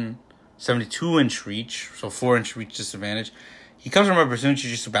 5'10", 72-inch reach, so 4-inch reach disadvantage. He comes from a Brazilian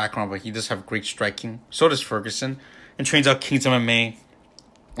Jiu-Jitsu background, but he does have great striking. So does Ferguson. And trains out Kings MMA.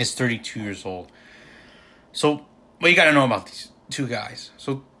 Is 32 years old. So, what you got to know about these two guys.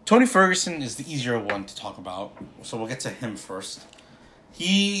 So, Tony Ferguson is the easier one to talk about. So, we'll get to him first.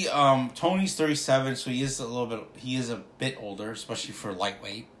 Tony's 37, so he is a bit older, especially for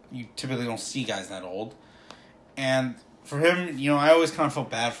lightweight. You typically don't see guys that old. And for him, I always kind of felt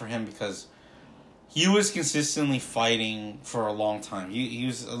bad for him because he was consistently fighting for a long time. He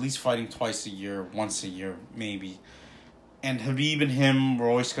was at least fighting twice a year, once a year, maybe. And Khabib and him were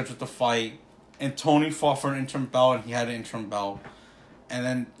always scheduled to fight. And Tony fought for an interim belt, and he had an interim belt. And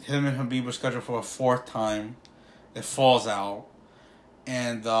then him and Khabib were scheduled for a fourth time. It falls out.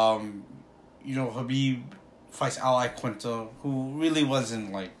 And, Khabib fights Al Iaquinta, who really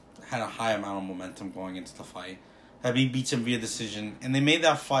had a high amount of momentum going into the fight. Khabib beats him via decision. And they made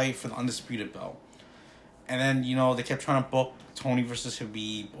that fight for the undisputed belt. And then, they kept trying to book Tony versus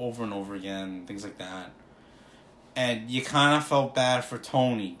Khabib over and over again, things like that. And you kind of felt bad for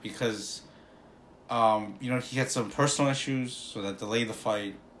Tony because, he had some personal issues, so that delayed the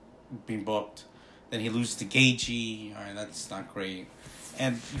fight being booked. Then he loses to Gaethje. All right, that's not great.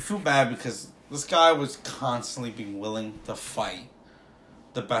 And you feel bad because this guy was constantly being willing to fight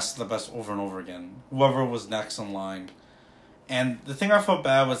the best of the best over and over again, whoever was next in line. And the thing I felt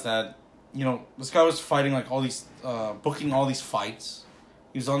bad was that, this guy was fighting all these, booking all these fights.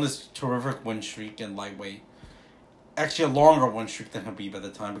 He was on this terrific win streak in lightweight. Actually, a longer win streak than Khabib at the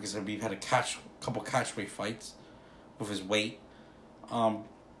time because Khabib had a couple catchweight fights with his weight. And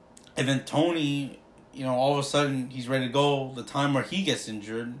then Tony, all of a sudden he's ready to go. The time where he gets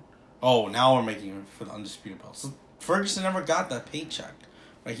injured, now we're making him for the undisputed belt. So Ferguson never got that paycheck.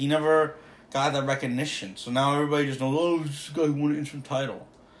 Right? He never got that recognition. So now everybody just knows, this guy won an interim title.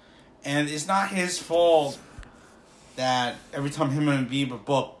 And it's not his fault that every time him and Khabib are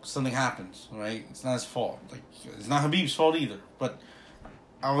booked, something happens, right? It's not his fault. It's not Khabib's fault either. But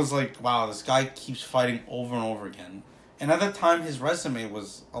I was like, wow, this guy keeps fighting over and over again. And at the time, his resume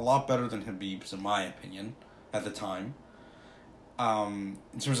was a lot better than Khabib's, in my opinion, at the time. In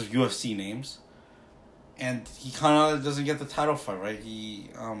terms of UFC names. And he kind of doesn't get the title fight, right?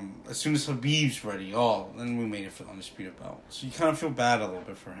 As soon as Khabib's ready, then we made it for the undisputed belt. So you kind of feel bad a little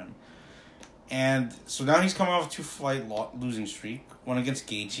bit for him. And so now he's coming off a 2-fight losing streak. One against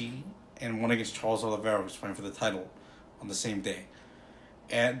Gaethje and one against Charles Oliveira, who's fighting for the title on the same day.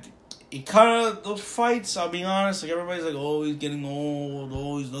 And it kind of, those fights, I'll be honest, everybody's he's getting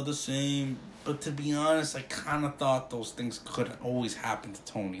old, he's not the same. But to be honest, I kind of thought those things could always happen to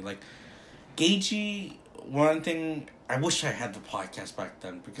Tony. Gaethje, one thing, I wish I had the podcast back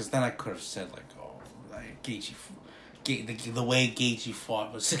then, because then I could have said, Gaethje, the way Gaethje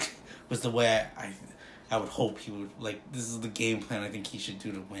fought was the way I would hope he would, this is the game plan I think he should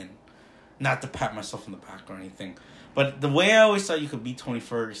do to win. Not to pat myself on the back or anything. But the way I always thought you could beat Tony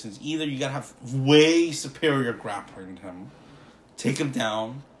Ferguson is either you gotta have way superior grappling to him, take him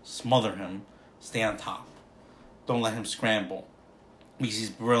down, smother him, stay on top. Don't let him scramble, because he's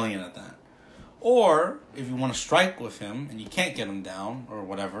brilliant at that. Or, if you want to strike with him, and you can't get him down, or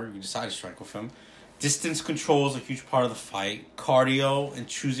whatever, you decide to strike with him, distance control is a huge part of the fight. Cardio and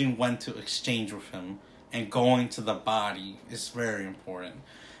choosing when to exchange with him and going to the body is very important.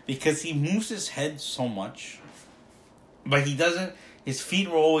 Because he moves his head so much, but his feet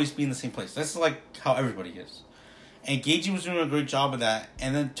will always be in the same place. That's how everybody is. And Gaethje was doing a great job of that.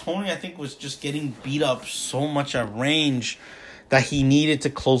 And then Tony, I think, was just getting beat up so much at range that he needed to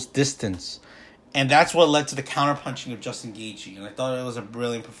close distance. And that's what led to the counterpunching of Justin Gaethje. And I thought it was a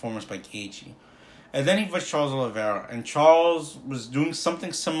brilliant performance by Gaethje. And then he faced Charles Oliveira. And Charles was doing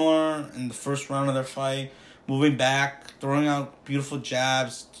something similar in the first round of their fight. Moving back, throwing out beautiful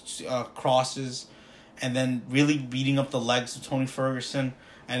jabs, crosses. And then really beating up the legs of Tony Ferguson.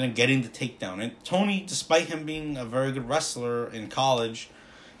 And then getting the takedown. And Tony, despite him being a very good wrestler in college,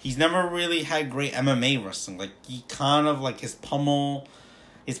 he's never really had great MMA wrestling. He kind of, his pummel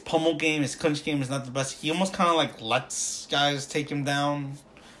game, his clinch game is not the best. He almost kind of, lets guys take him down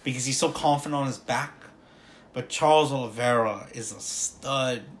because he's so confident on his back. But Charles Oliveira is a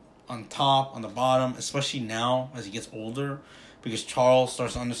stud on top, on the bottom, especially now as he gets older, because Charles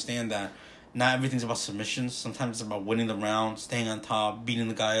starts to understand that not everything's about submissions. Sometimes it's about winning the round, staying on top, beating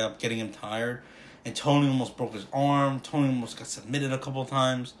the guy up, getting him tired. And Tony almost broke his arm. Tony almost got submitted a couple of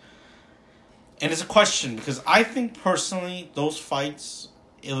times. And it's a question, because I think personally, those fights,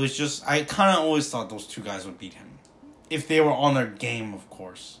 it was just, I kind of always thought those two guys would beat him. If they were on their game, of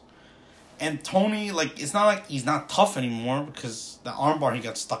course. And Tony, it's not like he's not tough anymore, because the armbar he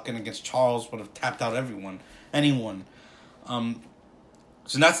got stuck in against Charles would have tapped out anyone.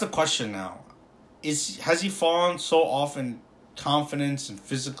 So that's the question now. Has he fallen so off in confidence and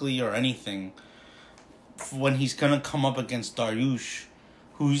physically or anything when he's going to come up against Dariush,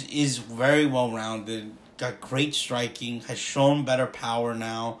 who is very well-rounded, got great striking, has shown better power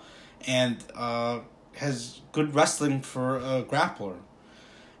now, and has good wrestling for a grappler.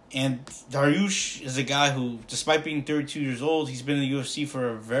 And Dariush is a guy who, despite being 32 years old, he's been in the UFC for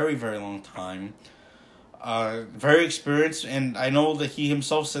a very, very long time. Very experienced, and I know that he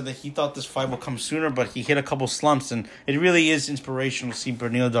himself said that he thought this fight would come sooner, but he hit a couple slumps, and it really is inspirational to see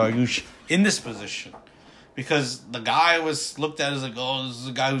Beneil Dariush in this position. Because the guy was looked at as like, oh, this is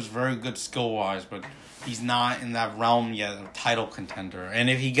a guy who's very good skill-wise, but he's not in that realm yet, a title contender. And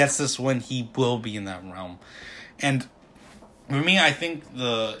if he gets this win, he will be in that realm. And for me, I think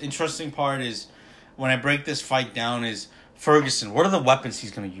the interesting part is, when I break this fight down, is Ferguson, what are the weapons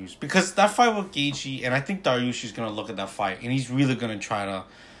he's going to use? Because that fight with Gaethje, and I think Dariush is going to look at that fight, and he's really going to try to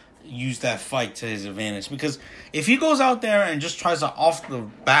use that fight to his advantage. Because if he goes out there and just tries to off the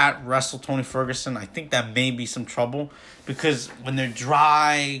bat wrestle Tony Ferguson, I think that may be some trouble. Because when they're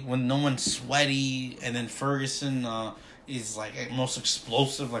dry, when no one's sweaty, and then Ferguson is like most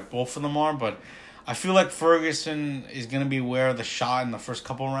explosive, like both of them are. But I feel like Ferguson is going to be aware of the shot in the first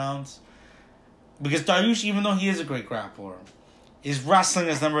couple rounds. Because Dariush, even though he is a great grappler, his wrestling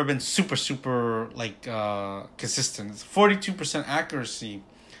has never been super, consistent. It's 42% accuracy.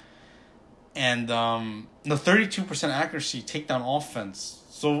 And, 32% accuracy, takedown offense.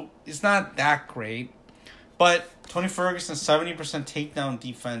 So, it's not that great. But Tony Ferguson's 70% takedown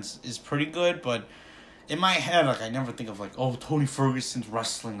defense is pretty good. But in my head, like, I never think of, like, oh, Tony Ferguson's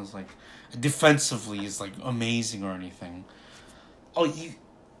wrestling is, like, defensively is, like, amazing or anything.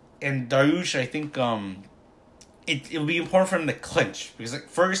 And Dariush, I think it will be important for him to clinch. Because like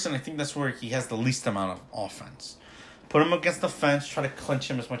Ferguson, I think that's where he has the least amount of offense. Put him against the fence, try to clinch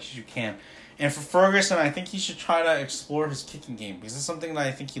him as much as you can. And for Ferguson, I think he should try to explore his kicking game. Because it's something that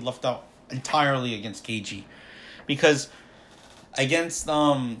I think he left out entirely against Gaethje. Because against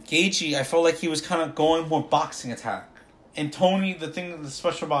Gaethje, I felt like he was kind of going more boxing attack. And Tony, the thing that's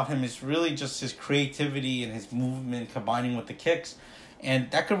special about him is really just his creativity and his movement combining with the kicks.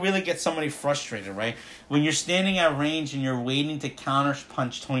 And that could really get somebody frustrated, right? When you're standing at range and you're waiting to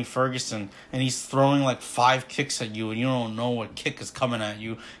counter-punch Tony Ferguson and he's throwing like 5 kicks at you and you don't know what kick is coming at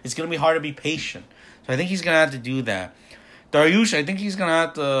you, it's going to be hard to be patient. So I think he's going to have to do that. Dariush, I think he's going to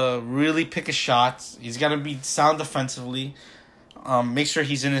have to really pick his shots. He's got to be sound defensively. Make sure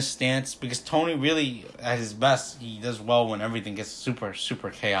he's in his stance. Because Tony really, at his best, he does well when everything gets super, super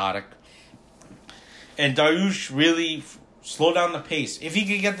chaotic. And Dariush really slow down the pace. If he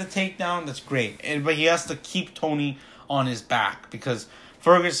could get the takedown, that's great. But he has to keep Tony on his back because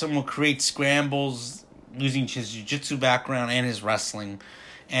Ferguson will create scrambles using his jiu-jitsu background and his wrestling.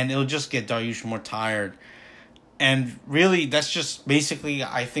 And it'll just get Dariush more tired. And really, that's just basically,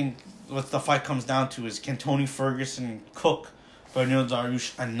 I think, what the fight comes down to is can Tony Ferguson cook Beneil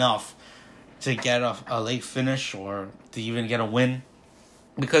Dariush enough to get a late finish or to even get a win?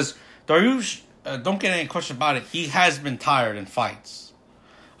 Because Dariush, don't get any question about it, he has been tired in fights.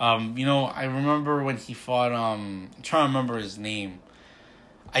 I remember when he fought, I'm trying to remember his name.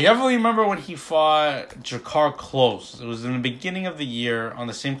 I definitely remember when he fought Jakar Close. It was in the beginning of the year on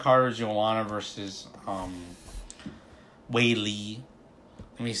the same card as Joanna versus Wei Li.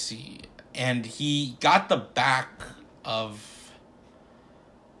 Let me see. And he got the back, I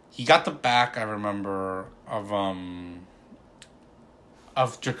remember, of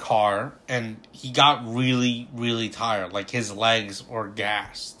Jakar, and he got really, really tired. Like, his legs were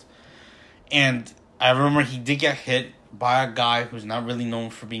gassed. And I remember he did get hit by a guy who's not really known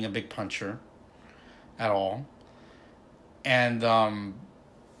for being a big puncher at all. And I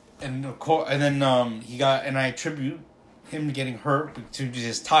attribute him getting hurt to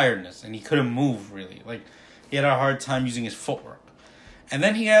his tiredness, and he couldn't move, really. Like, he had a hard time using his footwork. And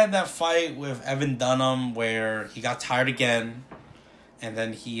then he had that fight with Evan Dunham where he got tired again. And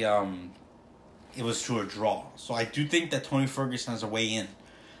then it was to a draw. So I do think that Tony Ferguson has a way in.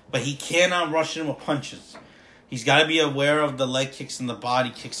 But he cannot rush in with punches. He's got to be aware of the leg kicks and the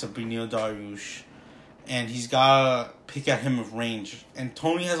body kicks of Beneil Dariush. And he's got to pick at him with range. And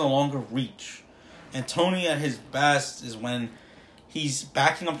Tony has a longer reach. And Tony at his best is when he's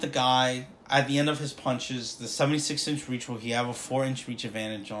backing up the guy at the end of his punches, the 76-inch reach where he have a 4-inch reach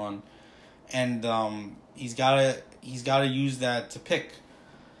advantage on. And he's got to use that to pick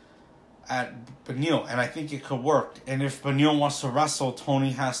at Beneil, and I think it could work. And if Beneil wants to wrestle,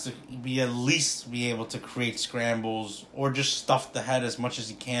 Tony has to at least be able to create scrambles or just stuff the head as much as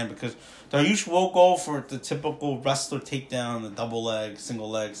he can, because Dariush will go for the typical wrestler takedown, the double leg, single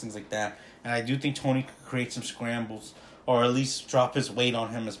legs, things like that. And I do think Tony could create some scrambles or at least drop his weight on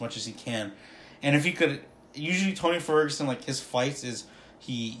him as much as he can. And if he could usually Tony Ferguson, like, his fights is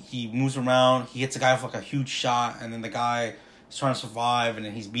he moves around, he hits a guy with, like, a huge shot, and then the guy is trying to survive, and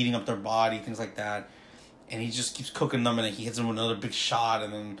then he's beating up their body, things like that. And he just keeps cooking them, and then he hits them with another big shot,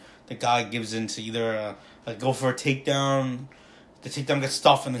 and then the guy gives in to either go for a takedown, the takedown gets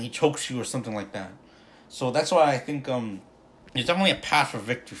stuffed, and then he chokes you or something like that. So that's why I think there's definitely a path for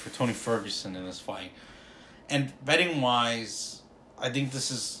victory for Tony Ferguson in this fight. And betting-wise, I think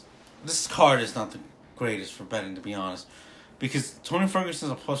this card is not the greatest for betting, to be honest. Because Tony Ferguson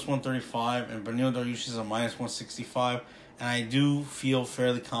is a plus 135, and Beneil Dariush is a minus 165. And I do feel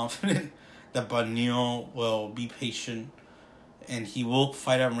fairly confident that Beneil will be patient and he will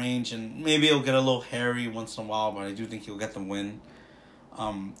fight at range, and maybe he'll get a little hairy once in a while, but I do think he'll get the win.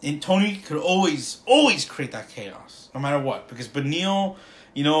 And Tony could always create that chaos, no matter what, because Beneil,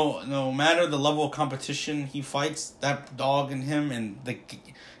 no matter the level of competition he fights, that dog in him, and they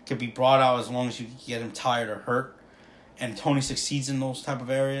could be brought out as long as you get him tired or hurt, and Tony succeeds in those type of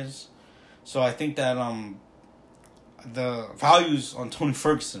areas. So I think that the values on Tony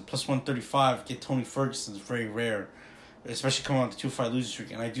Ferguson, plus 135, get Tony Ferguson is very rare, especially coming off the 2-fight losing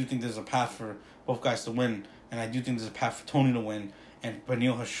streak. And I do think there's a path for both guys to win, and I do think there's a path for Tony to win, and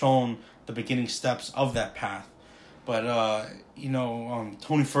Beneil has shown the beginning steps of that path. But,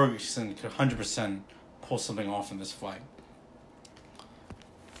 Tony Ferguson could 100% pull something off in this fight.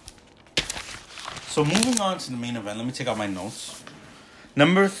 So moving on to the main event, let me take out my notes.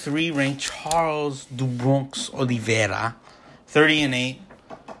 Number 3 ranked Charles do Bronx Oliveira, 30-8,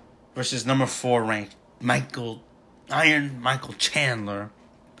 versus number 4 ranked Michael Chandler,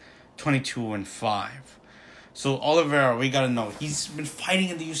 22-5. So Oliveira, we gotta know, he's been fighting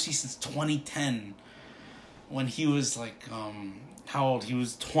in the UFC since 2010, when he was like, how old? He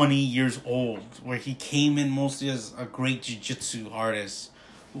was 20 years old, where he came in mostly as a great jiu-jitsu artist,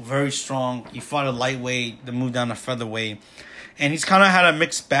 very strong. He fought a lightweight, then moved down to featherweight. And he's kind of had a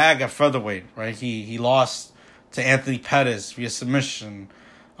mixed bag at featherweight, right? He lost to Anthony Pettis via submission.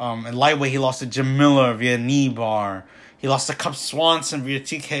 In lightweight, he lost to Jim Miller via knee bar. He lost to Cub Swanson via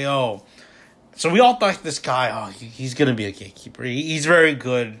TKO. So we all thought this guy, he's going to be a gatekeeper. He's very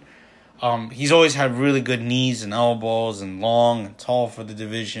good. He's always had really good knees and elbows and long and tall for the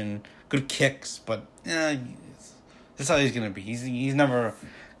division. Good kicks, but that's how he's going to be. He's never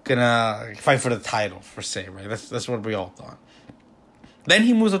going to fight for the title, per se, right? That's what we all thought. Then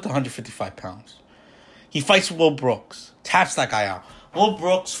he moves up to 155 pounds. He fights Will Brooks. Taps that guy out. Will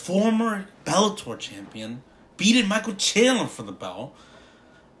Brooks, former Bellator champion, beating Michael Chandler for the belt.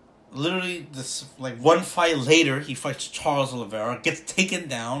 Literally, one fight later, he fights Charles Oliveira. Gets taken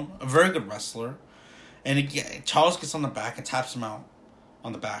down. A very good wrestler. And Charles gets on the back and taps him out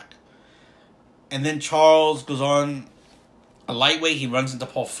on the back. And then Charles goes on a lightweight. He runs into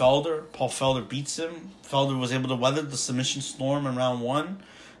Paul Felder. Paul Felder beats him. Felder was able to weather the submission storm in round 1.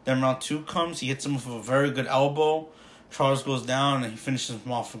 Then round 2 comes. He hits him with a very good elbow. Charles goes down and he finishes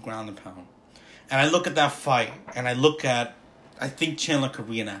him off with ground and pound. And I look at that fight and I think Chandler could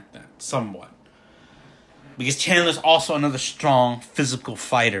reenact that somewhat. Because Chandler's also another strong physical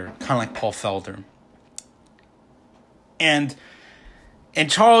fighter, kind of like Paul Felder. And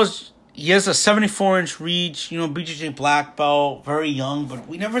Charles, he has a 74-inch reach, BJJ black belt, very young, but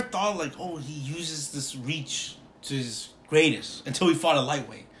we never thought he uses this reach to his greatest until he fought a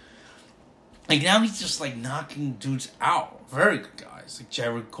lightweight. Now he's just knocking dudes out. Very good guys, like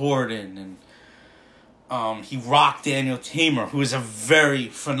Jared Gordon, and he rocked Daniel Tamer, who is a very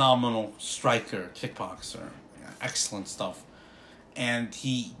phenomenal striker, kickboxer. Yeah, excellent stuff. And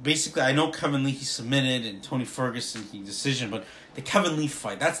he basically, I know Kevin Lee, he submitted, and Tony Ferguson, he decision, but the Kevin Lee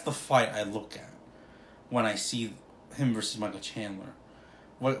fight, that's the fight I look at when I see him versus Michael Chandler.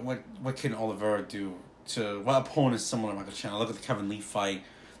 What can Oliveira do what opponent is similar to Michael Chandler? Look at the Kevin Lee fight,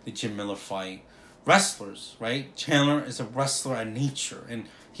 the Jim Miller fight. Wrestlers, right? Chandler is a wrestler at nature, and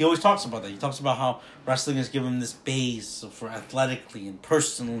he always talks about that. He talks about how wrestling has given him this base for athletically and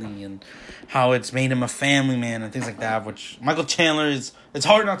personally, and how it's made him a family man and things like that, which Michael Chandler it's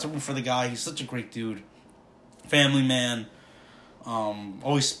hard not to root for the guy. He's such a great dude. Family man.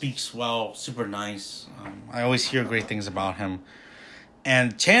 Always speaks well, super nice. I always hear great things about him.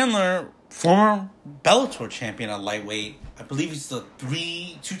 And Chandler, former Bellator champion at lightweight. I believe he's the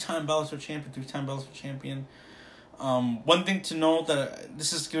two-time Bellator champion, 3-time Bellator champion. One thing to note that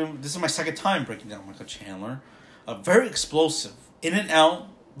this is my second time breaking down Michael Chandler. Very explosive, in and out,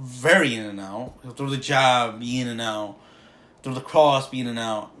 very in and out. He'll throw the jab, be in and out. Throw the cross, be in and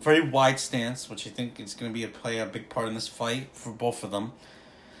out. Very wide stance, which I think is going to play a big part in this fight for both of them.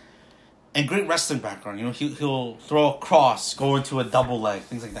 And great wrestling background. He'll throw a cross, go into a double leg,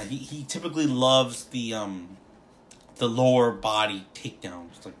 things like that. He typically loves the lower body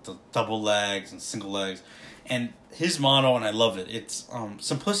takedowns, like the double legs and single legs. And his motto, and I love it, it's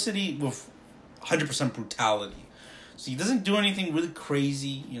simplicity with 100% brutality. So he doesn't do anything really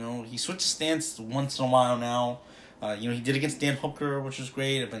crazy. He switches stance once in a while now. He did against Dan Hooker, which was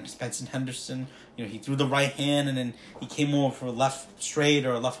great. Against Benson Henderson, he threw the right hand and then he came over for a left straight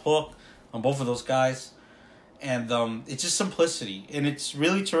or a left hook on both of those guys. And it's just simplicity. And it's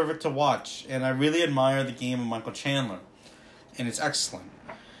really terrific to watch. And I really admire the game of Michael Chandler. And it's excellent.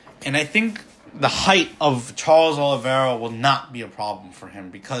 And I think the height of Charles Oliveira will not be a problem for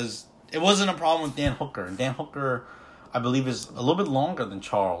him because it wasn't a problem with Dan Hooker. And Dan Hooker, I believe, is a little bit longer than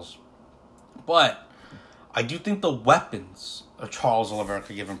Charles. But I do think the weapons of Charles Oliveira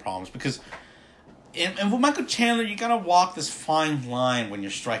could give him problems because and with Michael Chandler, you gotta walk this fine line when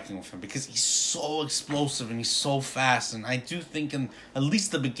you're striking with him because he's so explosive and he's so fast. And I do think in at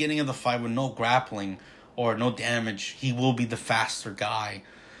least the beginning of the fight with no grappling or no damage, he will be the faster guy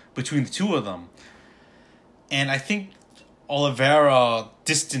between the two of them. And I think Oliveira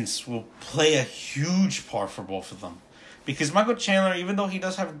distance will play a huge part for both of them. Because Michael Chandler, even though he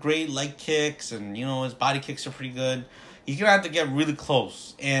does have great leg kicks and, his body kicks are pretty good, he's going to have to get really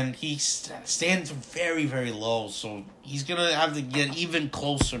close. And he stands very, very low. So he's going to have to get even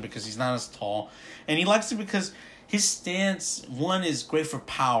closer because he's not as tall. And he likes it because his stance, one, is great for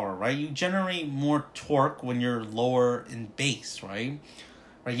power, right? You generate more torque when you're lower in base, right?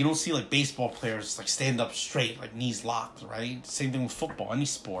 Right? You don't see, baseball players, stand up straight, knees locked, right? Same thing with football, any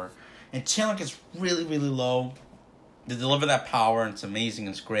sport. And Chandler gets really, really low. They deliver that power, and it's amazing,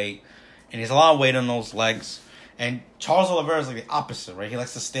 it's great. And he has a lot of weight on those legs. And Charles Oliveira is the opposite, right? He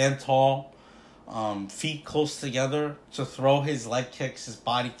likes to stand tall, feet close together to throw his leg kicks, his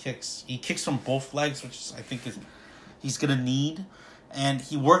body kicks. He kicks from both legs, which I think he's going to need. And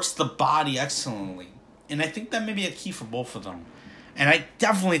he works the body excellently. And I think that may be a key for both of them. And I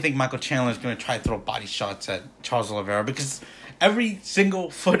definitely think Michael Chandler is going to try to throw body shots at Charles Oliveira because every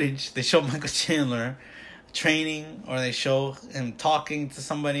single footage they show Michael Chandler training or they show him talking to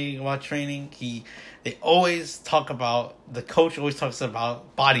somebody about training, the coach always talks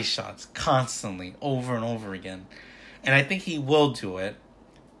about body shots constantly over and over again. And I think he will do it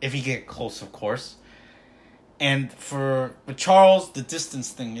if he gets close, of course. And for Charles, the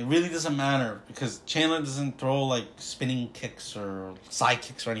distance thing, it really doesn't matter because Chandler doesn't throw spinning kicks or side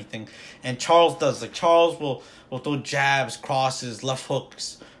kicks or anything. And Charles does. Charles will throw jabs, crosses, left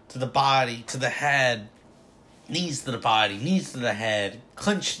hooks to the body, to the head, knees to the body, knees to the head,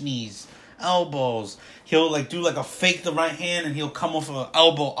 clenched knees, elbows. He'll do a fake the right hand and he'll come off an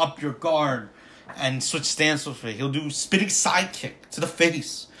elbow up your guard and switch stance with it. He'll do spinning side kick to the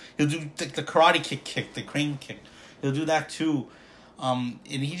face. He'll do the karate kick, the crane kick. He'll do that too. And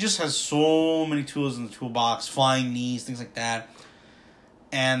he just has so many tools in the toolbox, flying knees, things like that.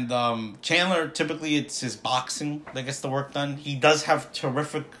 And Chandler, typically it's his boxing that gets the work done. He does have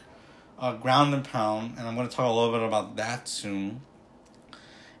terrific ground and pound, and I'm going to talk a little bit about that soon.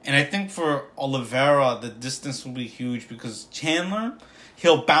 And I think for Oliveira, the distance will be huge because Chandler,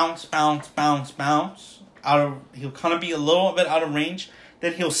 he'll bounce. He'll kind of be a little bit out of range.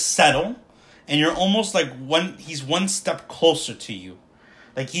 Then he'll settle, and you're almost he's one step closer to you.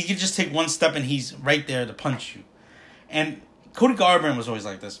 He could just take one step and he's right there to punch you. And Cody Garbrandt was always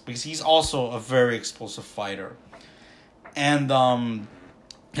like this because he's also a very explosive fighter. And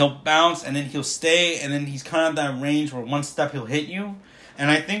he'll bounce, and then he'll stay, and then he's kind of that range where one step he'll hit you. And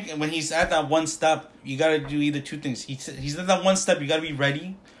I think when he's at that one step, you got to do either two things. He's at that one step, you got to be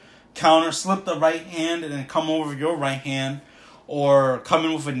ready. Counter, slip the right hand, and then come over your right hand. Or come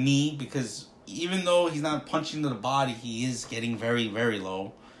in with a knee, because even though he's not punching to the body, he is getting very, very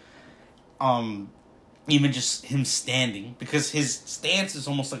low. Even just him standing, because his stance is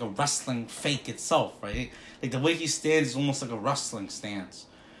almost like a wrestling fake itself, right? The way he stands is almost like a wrestling stance.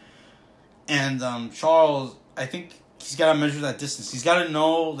 And Charles, I think he's got to measure that distance. He's got to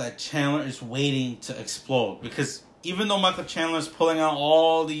know that Chandler is waiting to explode, because even though Michael Chandler is pulling out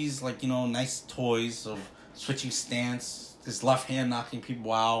all these nice toys of switching stance, his left hand knocking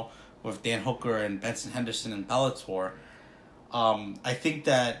people out with Dan Hooker and Benson Henderson and Bellator, I think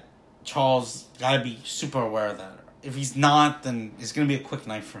that Charles got to be super aware of that. If he's not, then it's going to be a quick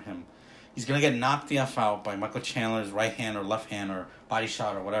night for him. He's going to get knocked the F out by Michael Chandler's right hand or left hand or body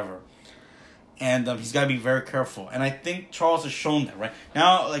shot or whatever. And he's got to be very careful. And I think Charles has shown that, right?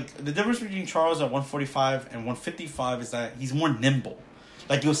 Now, the difference between Charles at 145 and 155 is that he's more nimble.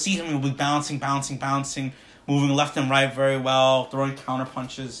 You'll see him, he'll be bouncing, moving left and right very well, throwing counter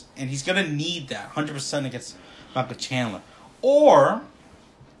punches, and he's gonna need that 100% against Michael Chandler. Or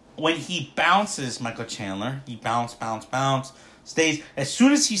when he bounces Michael Chandler, he bounce, stays. As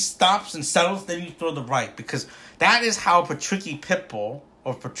soon as he stops and settles, then you throw the right, because that is how Pitbull,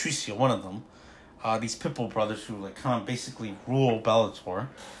 or Patricio, one of them, these Pitbull brothers who like kind of basically rule Bellator.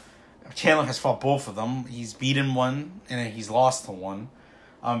 Chandler has fought both of them. He's beaten one and then he's lost to one.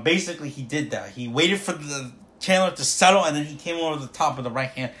 Basically, he did that. He waited for the Chandler to settle, and then he came over the top of the right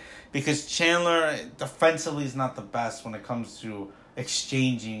hand, because Chandler defensively is not the best when it comes to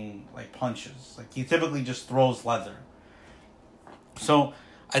exchanging like punches. Like, he typically just throws leather. So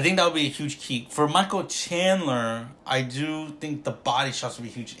I think that would be a huge key for Michael Chandler. I do think the body shots would be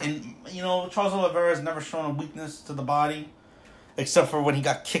huge, and Charles Oliveira has never shown a weakness to the body, except for when he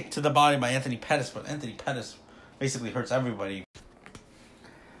got kicked to the body by Anthony Pettis. But Anthony Pettis basically hurts everybody.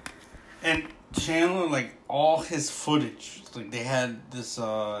 And Chandler, like, all his footage, like, they had this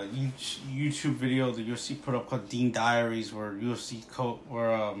YouTube video the UFC put up called Dean Diaries, where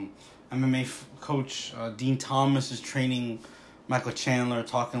MMA coach Dean Thomas is training Michael Chandler,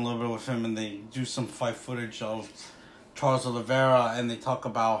 talking a little bit with him, and they do some fight footage of Charles Oliveira, and they talk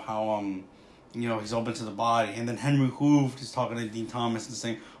about how he's open to the body. And then Henry Hooft is talking to Dean Thomas and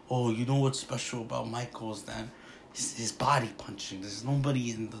saying, "Oh, you know what's special about Michael is that his body punching. There's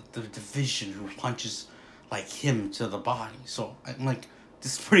nobody in the division who punches like him to the body." So I'm like,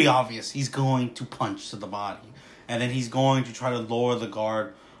 this is pretty obvious. He's going to punch to the body. And then he's going to try to lower the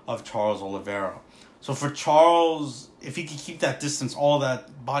guard of Charles Oliveira. So for Charles, if he can keep that distance, all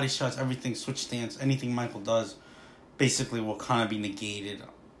that body shots, everything, switch stance, anything Michael does, basically will kind of be negated.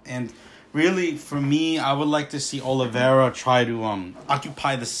 And really, for me, I would like to see Oliveira try to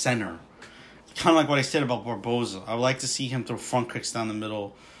occupy the center. Kind of like what I said about Barboza. I would like to see him throw front kicks down the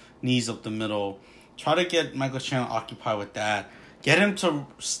middle, knees up the middle. Try to get Michael Chandler occupied with that. Get him to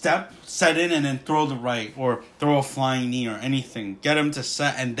set in, and then throw the right, or throw a flying knee or anything. Get him to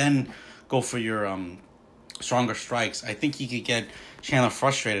set, and then go for your stronger strikes. I think he could get Chandler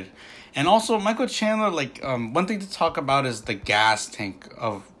frustrated. And also, Michael Chandler, like, one thing to talk about is the gas tank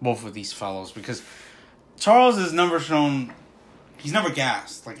of both of these fellows, because Charles has never shown... He's never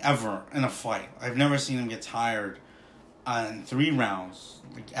gassed, like, ever, in a fight. I've never seen him get tired in 3 rounds,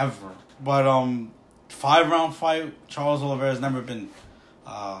 like, ever. But, 5-round fight, Charles Oliveira has never been...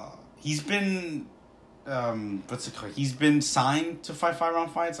 he's been... what's it called? He's been signed to fight 5-round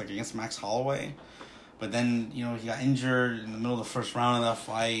fights, like, against Max Holloway. But then, he got injured in the middle of the first round of that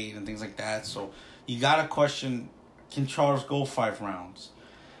fight and things like that. So, you gotta question, can Charles go 5 rounds?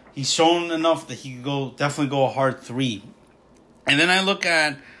 He's shown enough that he could definitely go a hard 3. And then I look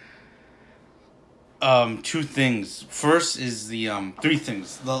at 2 things. First is the 3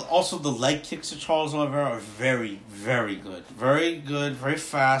 things. Also, the leg kicks of Charles Oliveira are very, very good. Very good, very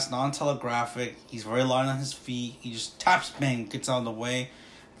fast, non-telegraphic. He's very light on his feet. He just taps, bang, gets out of the way.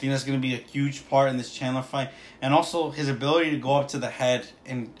 I think that's going to be a huge part in this Chandler fight. And also his ability to go up to the head,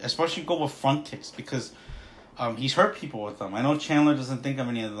 and especially go with front kicks, because he's hurt people with them. I know Chandler doesn't think of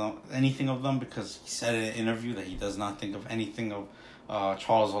anything of them, because he said in an interview that he does not think of anything of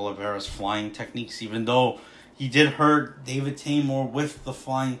Charles Oliveira's flying techniques, even though he did hurt David Tamor with the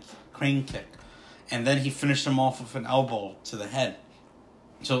flying crane kick. And then he finished him off with an elbow to the head.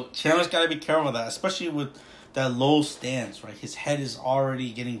 So Chandler's got to be careful of that, especially with that low stance, right? His head is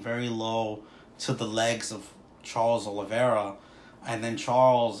already getting very low to the legs of Charles Oliveira. And then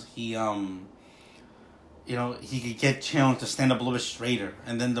Charles, he could get Chandler to stand up a little bit straighter,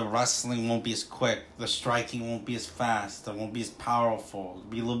 and then the wrestling won't be as quick, the striking won't be as fast, it won't be as powerful, it'll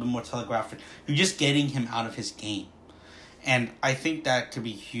be a little bit more telegraphic. You're just getting him out of his game, and I think that could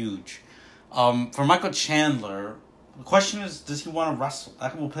be huge. For Michael Chandler, the question is, does he want to wrestle?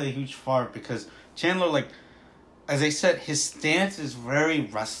 That will play a huge part, because Chandler, like, as I said, his stance is very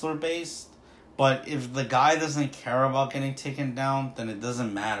wrestler-based, but if the guy doesn't care about getting taken down, then it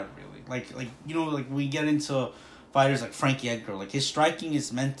doesn't matter, really. Like we get into fighters like Frankie Edgar. Like, his striking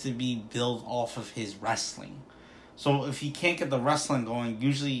is meant to be built off of his wrestling. So if he can't get the wrestling going,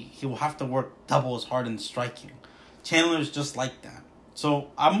 usually he will have to work double as hard in the striking. Chandler is just like that.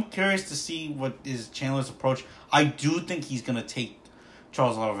 So I'm curious to see what is Chandler's approach. I do think he's going to take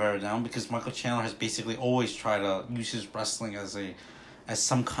Charles Oliveira down, because Michael Chandler has basically always tried to use his wrestling as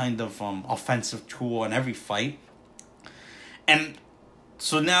some kind of offensive tool in every fight. And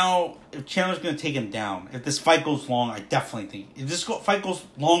so now, if Chandler's going to take him down, if this fight goes long, I definitely think... If this fight goes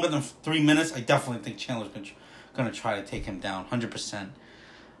longer than 3 minutes, I definitely think Chandler's going to try to take him down, 100%.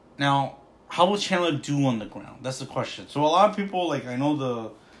 Now, how will Chandler do on the ground? That's the question. So a lot of people, like, I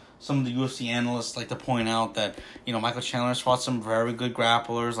know some of the UFC analysts like to point out that, Michael Chandler's fought some very good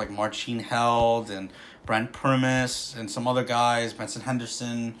grapplers like Marcin Held and Brent Primus and some other guys, Benson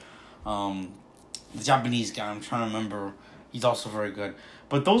Henderson, the Japanese guy, I'm trying to remember, he's also very good.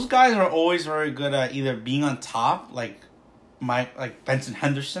 But those guys are always very good at either being on top, like Benson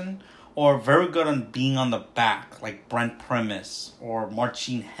Henderson, or very good on being on the back, like Brent Primus or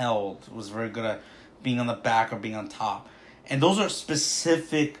Marcin Held was very good at being on the back or being on top. And those are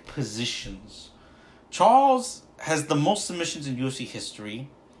specific positions. Charles has the most submissions in UFC history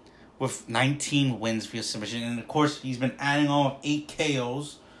with 19 wins via submission. And, of course, he's been adding on with 8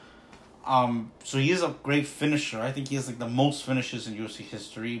 KOs. So he is a great finisher. I think he has, the most finishes in UFC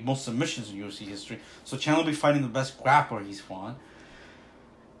history, most submissions in UFC history. So Chandler will be fighting the best grappler he's fought.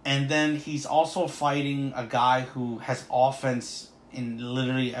 And then he's also fighting a guy who has offense in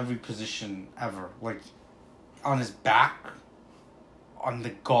literally every position ever. Like, on his back, on the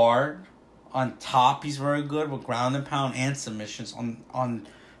guard, on top, he's very good with ground and pound and submissions. On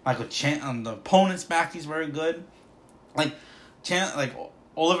on the opponent's back, he's very good.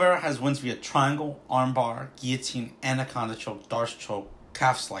 Oliveira has wins via triangle, armbar, guillotine, anaconda choke, Darce choke,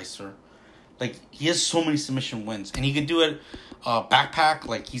 calf slicer. He has so many submission wins, and he could do it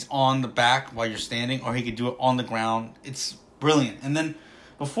backpack, he's on the back while you're standing, or he could do it on the ground. It's brilliant. And then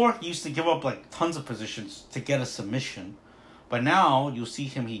before, he used to give up tons of positions to get a submission, but now you'll see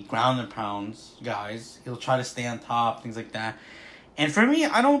him, he ground and pounds guys. He'll try to stay on top, things like that. And for me,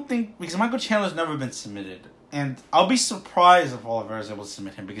 I don't think, because Michael Chandler's never been submitted, and I'll be surprised if Oliveira is able to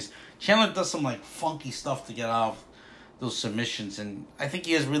submit him, because Chandler does some funky stuff to get out of those submissions, and I think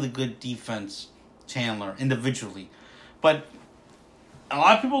he has really good defense, Chandler, individually. But a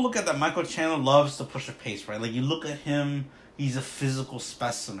lot of people look at that Michael Chandler loves to push a pace, right? You look at him, he's a physical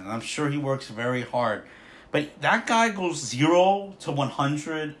specimen. I'm sure he works very hard. But that guy goes 0 to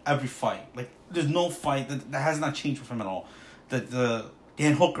 100 every fight. There's no fight that has not changed with him at all. The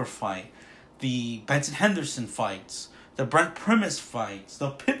Dan Hooker fight, the Benson Henderson fights, the Brent Primus fights,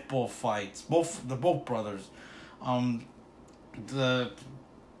 the Pitbull fights, both brothers, the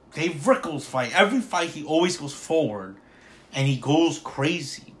Dave Rickles fight. Every fight he always goes forward, and he goes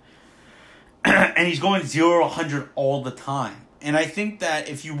crazy, and he's going 0 to 100 all the time. And I think that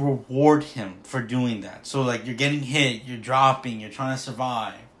if you reward him for doing that, so you're getting hit, you're dropping, you're trying to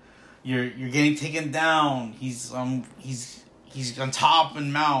survive, you're getting taken down, he's on top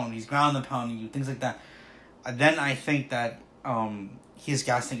and mount, he's ground and pounding you, things like that. Then I think that his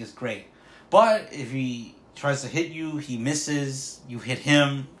gas tank is great. But if he tries to hit you, he misses, you hit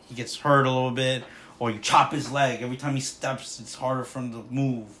him, he gets hurt a little bit, or you chop his leg. Every time he steps, it's harder for him to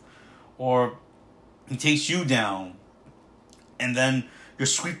move. Or he takes you down, and then you're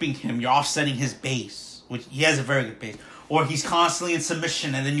sweeping him, you're offsetting his base, which he has a very good base. Or he's constantly in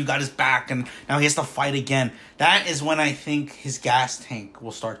submission, and then you got his back, and now he has to fight again. That is when I think his gas tank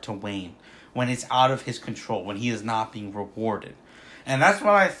will start to wane, when it's out of his control, when he is not being rewarded. And that's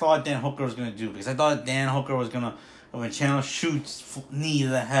what I thought Dan Hooker was going to do, because I thought Dan Hooker was going to, when Chandler shoots, knee to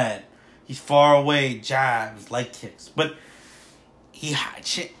the head, he's far away, jabs, leg kicks. But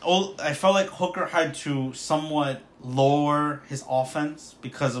I felt like Hooker had to somewhat lower his offense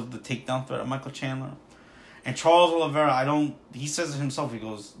because of the takedown threat of Michael Chandler. And Charles Oliveira, he says it himself, he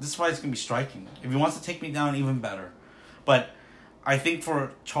goes, this fight's going to be striking. If he wants to take me down, even better. But I think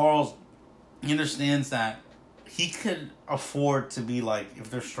for Charles, he understands that he could afford to be if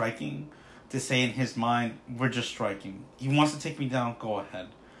they're striking, to say in his mind, we're just striking. He wants to take me down, go ahead.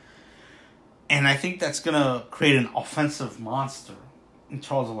 And I think that's going to create an offensive monster in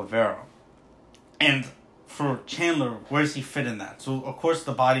Charles Oliveira. And for Chandler, where does he fit in that? So, of course,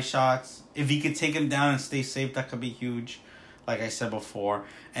 the body shots. If he could take him down and stay safe, that could be huge, like I said before.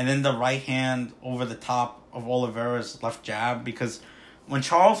 And then the right hand over the top of Oliveira's left jab, because when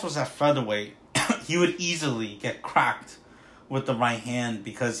Charles was at featherweight, he would easily get cracked with the right hand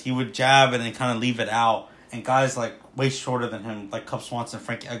because he would jab and then kind of leave it out. And guys way shorter than him, like Cub Swanson and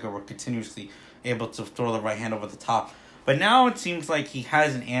Frank Edgar, were continuously able to throw the right hand over the top. But now it seems like he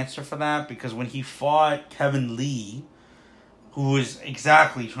has an answer for that, because when he fought Kevin Lee, who is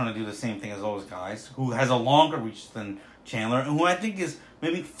exactly trying to do the same thing as those guys, who has a longer reach than Chandler, and who I think is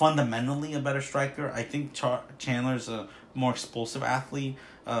maybe fundamentally a better striker. I think Chandler's a more explosive athlete,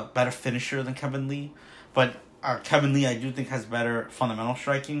 better finisher than Kevin Lee. But Kevin Lee, I do think, has better fundamental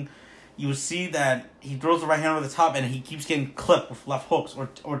striking. You will see that he throws the right hand over the top, and he keeps getting clipped with left hooks.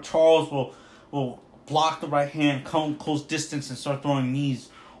 Or Charles will block the right hand, come close distance, and start throwing knees.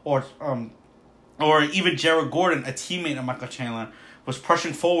 Or even Jared Gordon, a teammate of Michael Chandler, was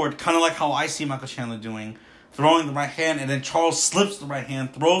pushing forward, kind of like how I see Michael Chandler doing, throwing the right hand, and then Charles slips the right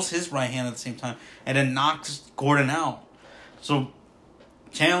hand, throws his right hand at the same time, and then knocks Gordon out. So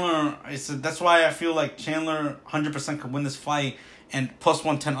Chandler, that's why I feel like Chandler 100% could win this fight, and plus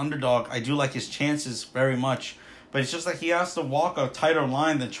 110 underdog. I do like his chances very much, but it's just like he has to walk a tighter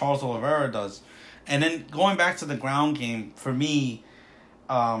line than Charles Oliveira does. And then going back to the ground game, for me,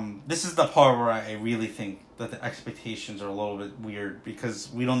 this is the part where I really think that the expectations are a little bit weird because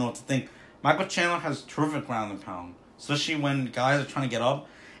we don't know what to think. Michael Chandler has terrific ground and pound, especially when guys are trying to get up.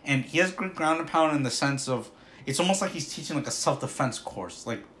 And he has good ground and pound in the sense of, it's almost like he's teaching like a self-defense course.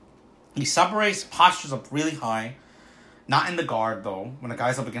 Like, he separates, postures up really high, not in the guard though, when a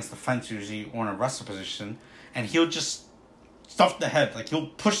guy's up against the fence usually, or in a wrestler position, and he'll just stuff the head. Like, he'll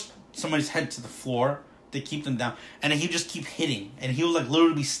push somebody's head to the floor to keep them down, and then he'll just keep hitting, and he'll like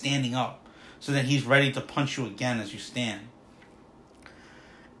literally be standing up, so that he's ready to punch you again as you stand.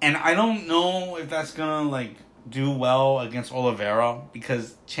 And I don't know if that's gonna like do well against Oliveira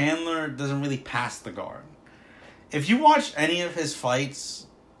because Chandler doesn't really pass the guard. If you watch any of his fights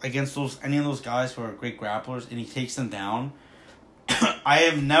against any of those guys who are great grapplers and he takes them down, I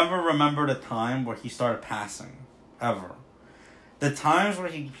have never remembered a time where he started passing, ever. The times where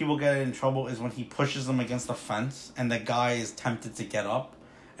people get in trouble is when he pushes them against the fence and the guy is tempted to get up,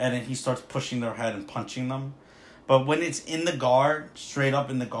 and then he starts pushing their head and punching them. But when it's in the guard, straight up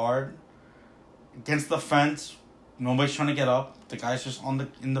in the guard, against the fence, nobody's trying to get up. The guy's just on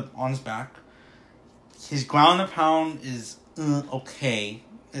his back. His ground and pound is okay.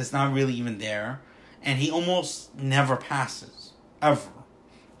 It's not really even there, and he almost never passes ever.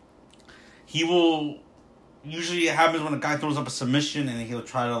 He will. Usually, it happens when a guy throws up a submission, and he'll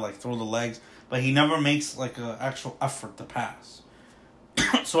try to like throw the legs, but he never makes like an actual effort to pass.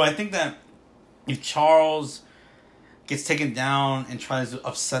 So I think that if Charles gets taken down and tries to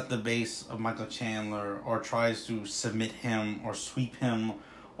upset the base of Michael Chandler, or tries to submit him or sweep him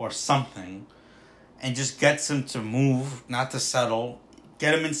or something, and just gets him to move, not to settle,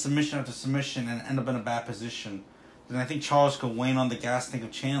 get him in submission after submission and end up in a bad position, then I think Charles could wane on the gas tank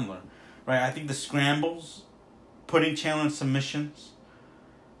of Chandler. Right? I think the scrambles, putting Chandler in submissions,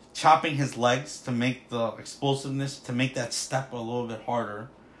 chopping his legs to make the explosiveness, to make that step a little bit harder,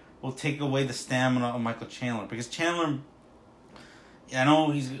 will take away the stamina of Michael Chandler. Because Chandler, I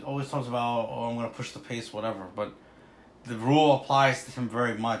know he's always talks about, I'm going to push the pace, whatever, but the rule applies to him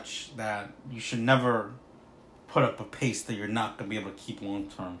very much that you should never put up a pace that you're not going to be able to keep long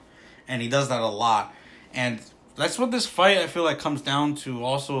term. And he does that a lot. And that's what this fight, I feel like, comes down to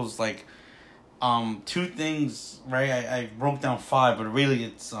also is like two things, right? I broke down 5, but really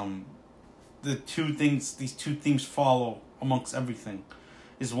it's the two things, these two themes follow amongst everything.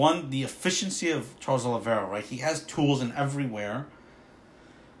 Is one, the efficiency of Charles Oliveira, right? He has tools in everywhere,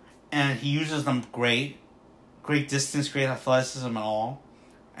 and he uses them great distance, great athleticism and all.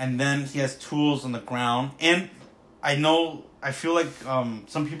 And then he has tools on the ground. And I feel like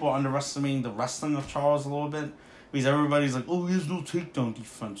some people are underestimating the wrestling of Charles a little bit, because everybody's like, oh, he has no takedown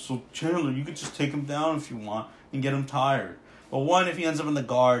defense. So Chandler, you could just take him down if you want and get him tired. But one, if he ends up in the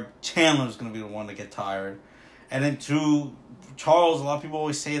guard, Chandler's going to be the one to get tired. And then 2, Charles, a lot of people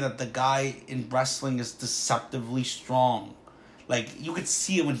always say that the guy in wrestling is deceptively strong. Like, you could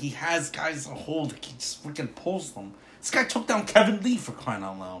see it when he has guys on hold, like he just freaking pulls them. This guy took down Kevin Lee, for crying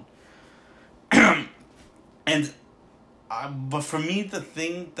out loud. But for me, the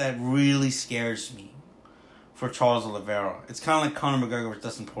thing that really scares me for Charles Oliveira, it's kind of like Conor McGregor with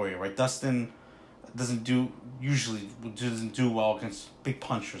Dustin Poirier, right? Dustin usually doesn't do well against big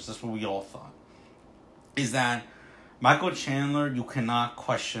punchers. That's what we all thought. Is that Michael Chandler, you cannot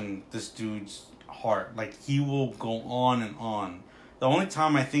question this dude's heart. Like, he will go on and on. The only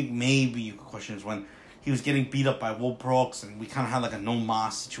time I think maybe you could question is when he was getting beat up by Will Brooks, and we kind of had like a no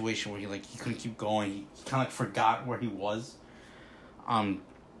mas situation where he couldn't keep going. He kind of like forgot where he was.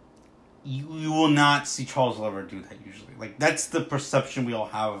 You will not see Charles Oliveira do that usually. Like, that's the perception we all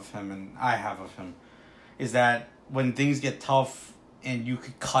have of him, and I have of him, is that when things get tough and you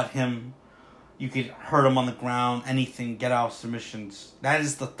could cut him, you could hurt him on the ground, anything, get out of submissions. That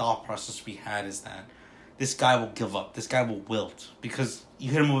is the thought process we had, is that this guy will give up. This guy will wilt. Because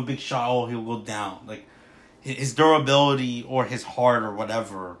you hit him with a big shot, he'll go down. Like, his durability or his heart or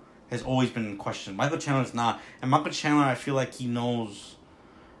whatever has always been in question. Michael Chandler's not. And Michael Chandler, I feel like he knows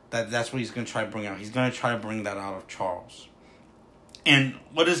that that's what he's going to try to bring out. He's going to try to bring that out of Charles. And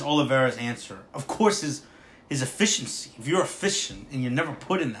what is Oliveira's answer? Of course, his efficiency. If you're efficient and you're never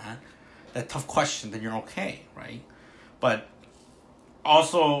put in that tough question, then you're okay, right? But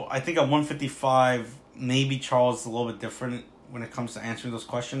also, I think at 155, maybe Charles is a little bit different when it comes to answering those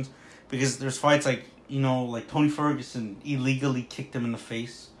questions. Because there's fights like like Tony Ferguson illegally kicked him in the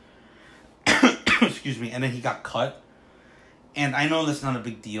face. Excuse me, and then he got cut. And I know that's not a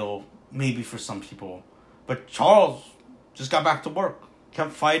big deal, maybe for some people. But Charles just got back to work.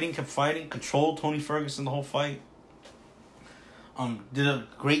 Kept fighting, controlled Tony Ferguson the whole fight. Did a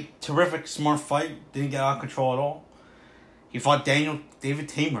great, terrific, smart fight. Didn't get out of control at all. He fought David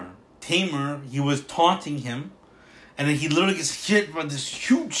Tamer. Tamer, he was taunting him. And then he literally gets hit by this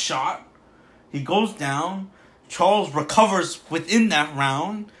huge shot. He goes down. Charles recovers within that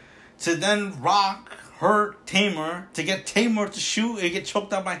round to then hurt Tamer, to get Tamer to shoot and get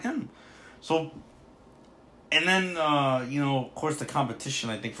choked out by him. So, and then, of course, the competition,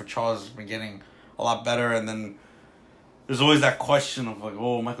 I think, for Charles has been getting a lot better. And then there's always that question of, like,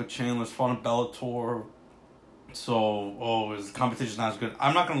 Michael Chandler's fought in Bellator. So, his competition's not as good.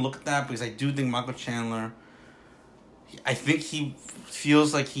 I'm not going to look at that because I do think Michael Chandler, I think he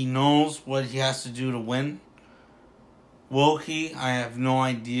feels like he knows what he has to do to win. Will he? I have no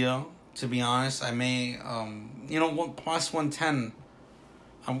idea, to be honest. I may, plus 110.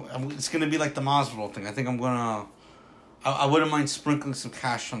 It's going to be like the Masvidal thing. I think I'm going to, I wouldn't mind sprinkling some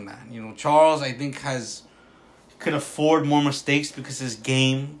cash on that. Charles, I think, could afford more mistakes because his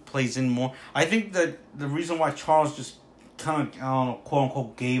game plays in more. I think that the reason why Charles just kind of, quote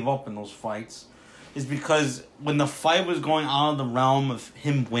unquote, gave up in those fights is because when the fight was going out of the realm of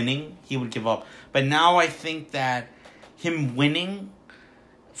him winning, he would give up. But now I think that him winning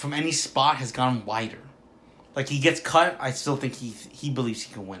from any spot has gone wider. Like, he gets cut, I still think he believes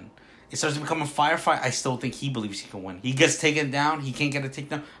he can win. It starts to become a firefight, I still think he believes he can win. He gets taken down, he can't get a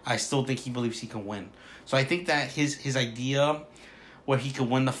takedown, I still think he believes he can win. So I think that his idea where he could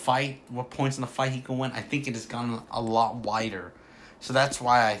win the fight, what points in the fight he can win, I think it has gone a lot wider. So that's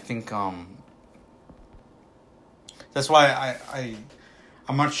why I think, that's why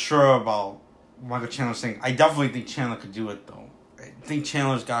I'm not sure about Michael Chandler saying. I definitely think Chandler could do it, though. I think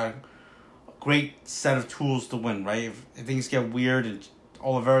Chandler's got a great set of tools to win, right? If things get weird and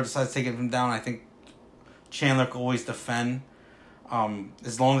Oliveira decides taking him down, I think Chandler can always defend,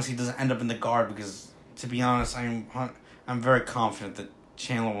 as long as he doesn't end up in the guard. Because, to be honest, I'm very confident that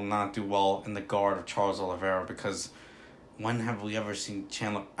Chandler will not do well in the guard of Charles Oliveira, because when have we ever seen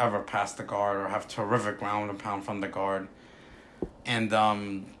Chandler ever pass the guard or have terrific ground and pound from the guard? And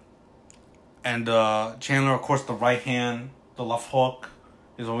Chandler, of course, the right hand, the left hook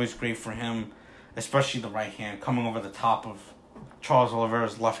is always great for him, especially the right hand coming over the top of Charles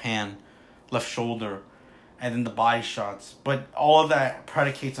Oliveira's left hand, left shoulder, and then the body shots. But all of that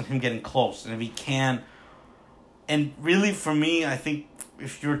predicates on him getting close. And if he can, and really for me, I think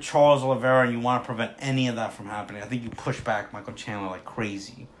if you're Charles Oliveira and you want to prevent any of that from happening, I think you push back Michael Chandler like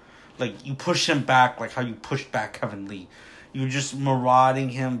crazy. Like, you push him back like how you pushed back Kevin Lee. You're just marauding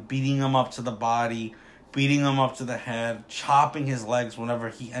him, beating him up to the body, beating him up to the head, chopping his legs whenever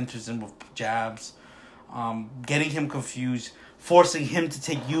he enters in with jabs, getting him confused, forcing him to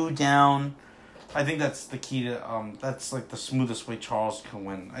take you down. I think that's the key to, that's like the smoothest way Charles can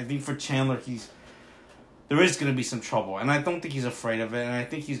win. I think for Chandler, there is going to be some trouble, and I don't think he's afraid of it, and I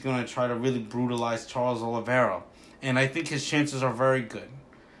think he's going to try to really brutalize Charles Oliveira, and I think his chances are very good.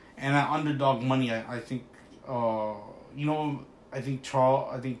 And at underdog money, I think, I think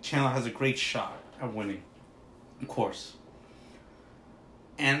Chandler has a great shot at winning, of course.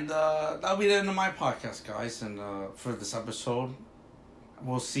 And that'll be the end of my podcast, guys, and for this episode.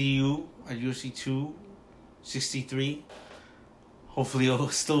 We'll see you at UFC 263. Hopefully it'll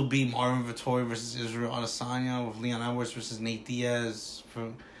still be Marvin Vettori versus Israel Adesanya, with Leon Edwards versus Nate Diaz,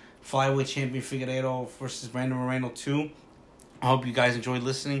 for flyweight champion Figueiredo versus Brandon Moreno 2. I hope you guys enjoyed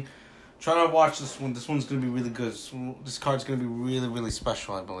listening. Try to watch this one. This one's going to be really good. This card's going to be really, really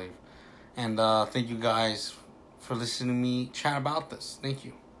special, I believe. And thank you guys for listening to me chat about this. Thank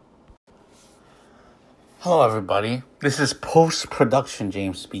you. Hello, everybody. This is post-production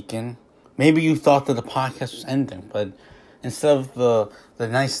James speaking. Maybe you thought that the podcast was ending, but instead of the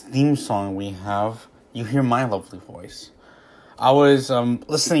nice theme song we have, you hear my lovely voice. I was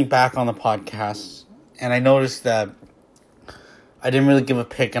listening back on the podcast, and I noticed that I didn't really give a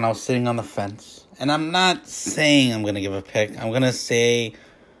pick, and I was sitting on the fence. And I'm not saying I'm going to give a pick. I'm going to say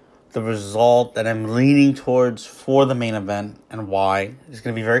the result that I'm leaning towards for the main event and why. It's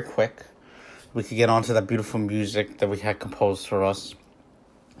going to be very quick. We could get onto that beautiful music that we had composed for us.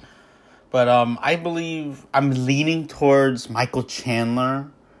 But I believe I'm leaning towards Michael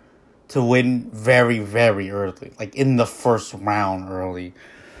Chandler to win very, very early. Like, in the first round early.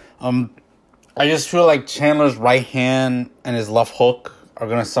 I just feel like Chandler's right hand and his left hook are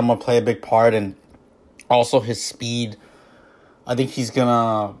going to somewhat play a big part. And also his speed. I think he's going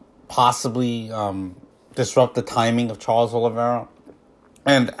to possibly disrupt the timing of Charles Oliveira.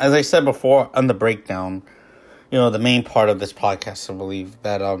 And as I said before on the breakdown, the main part of this podcast, I believe,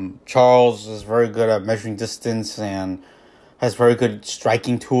 that Charles is very good at measuring distance and has very good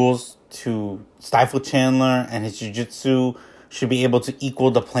striking tools to stifle Chandler, and his jiu-jitsu should be able to equal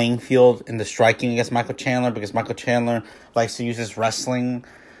the playing field in the striking against Michael Chandler, because Michael Chandler likes to use his wrestling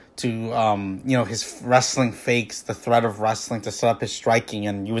to, his wrestling fakes, the threat of wrestling to set up his striking,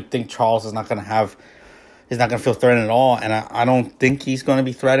 and you would think Charles is not going to feel threatened at all, and I don't think he's going to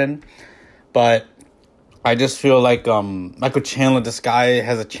be threatened, but I just feel like Michael Chandler, this guy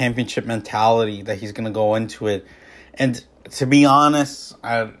has a championship mentality that he's going to go into it. And to be honest,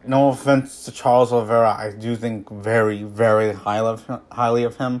 no offense to Charles Oliveira, I do think very, very highly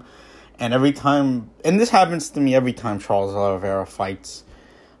of him. And every time, and this happens to me every time Charles Oliveira fights.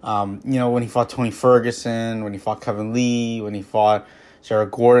 When he fought Tony Ferguson, when he fought Kevin Lee, when he fought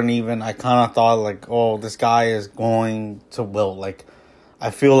Jared Gordon even, I kind of thought like, oh, this guy is going to wilt. Like, I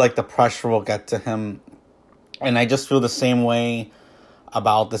feel like the pressure will get to him. And I just feel the same way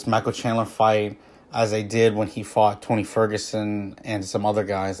about this Michael Chandler fight as I did when he fought Tony Ferguson and some other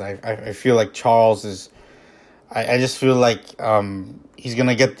guys. I feel like Charles is... I just feel like he's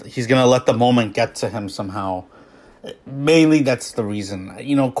gonna let the moment get to him somehow. Mainly that's the reason.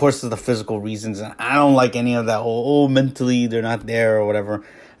 Of course, there's the physical reasons, and I don't like any of that. Oh, mentally they're not there or whatever.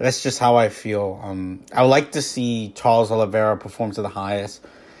 That's just how I feel. I would like to see Charles Oliveira perform to the highest.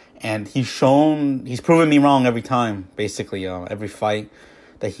 And he's proven me wrong every time, basically. Every fight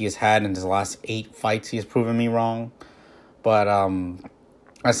that he has had in his last 8 fights, he has proven me wrong. But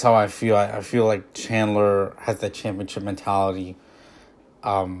that's how I feel. I feel like Chandler has that championship mentality.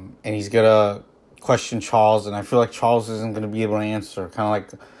 And he's going to question Charles, and I feel like Charles isn't going to be able to answer.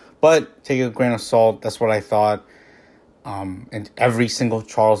 But take it with a grain of salt. That's what I thought. In every single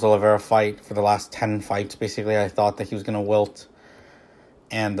Charles Oliveira fight for the last 10 fights, basically, I thought that he was going to wilt.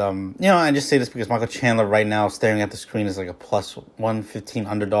 And, I just say this because Michael Chandler right now staring at the screen is like a plus 115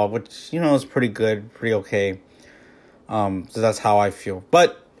 underdog, which, is pretty good, pretty okay. So that's how I feel.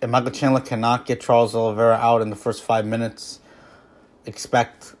 But if Michael Chandler cannot get Charles Oliveira out in the first 5 minutes,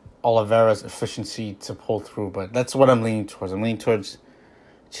 expect Oliveira's efficiency to pull through. But that's what I'm leaning towards. I'm leaning towards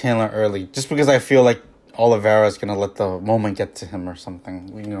Chandler early, just because I feel like Oliveira is going to let the moment get to him or something.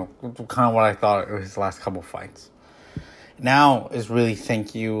 Kind of what I thought of his last couple fights. Now is really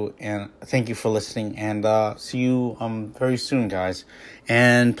thank you for listening, and see you very soon, guys.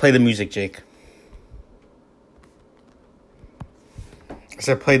 And play the music, Jake. I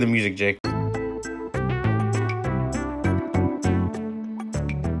said play the music, Jake.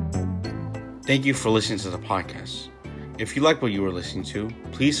 Thank you for listening to the podcast. If you like what you were listening to,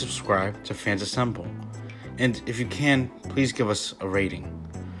 please subscribe to Fans Assemble. And if you can, please give us a rating.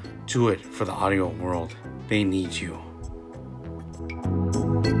 Do it for the audio world. They need you.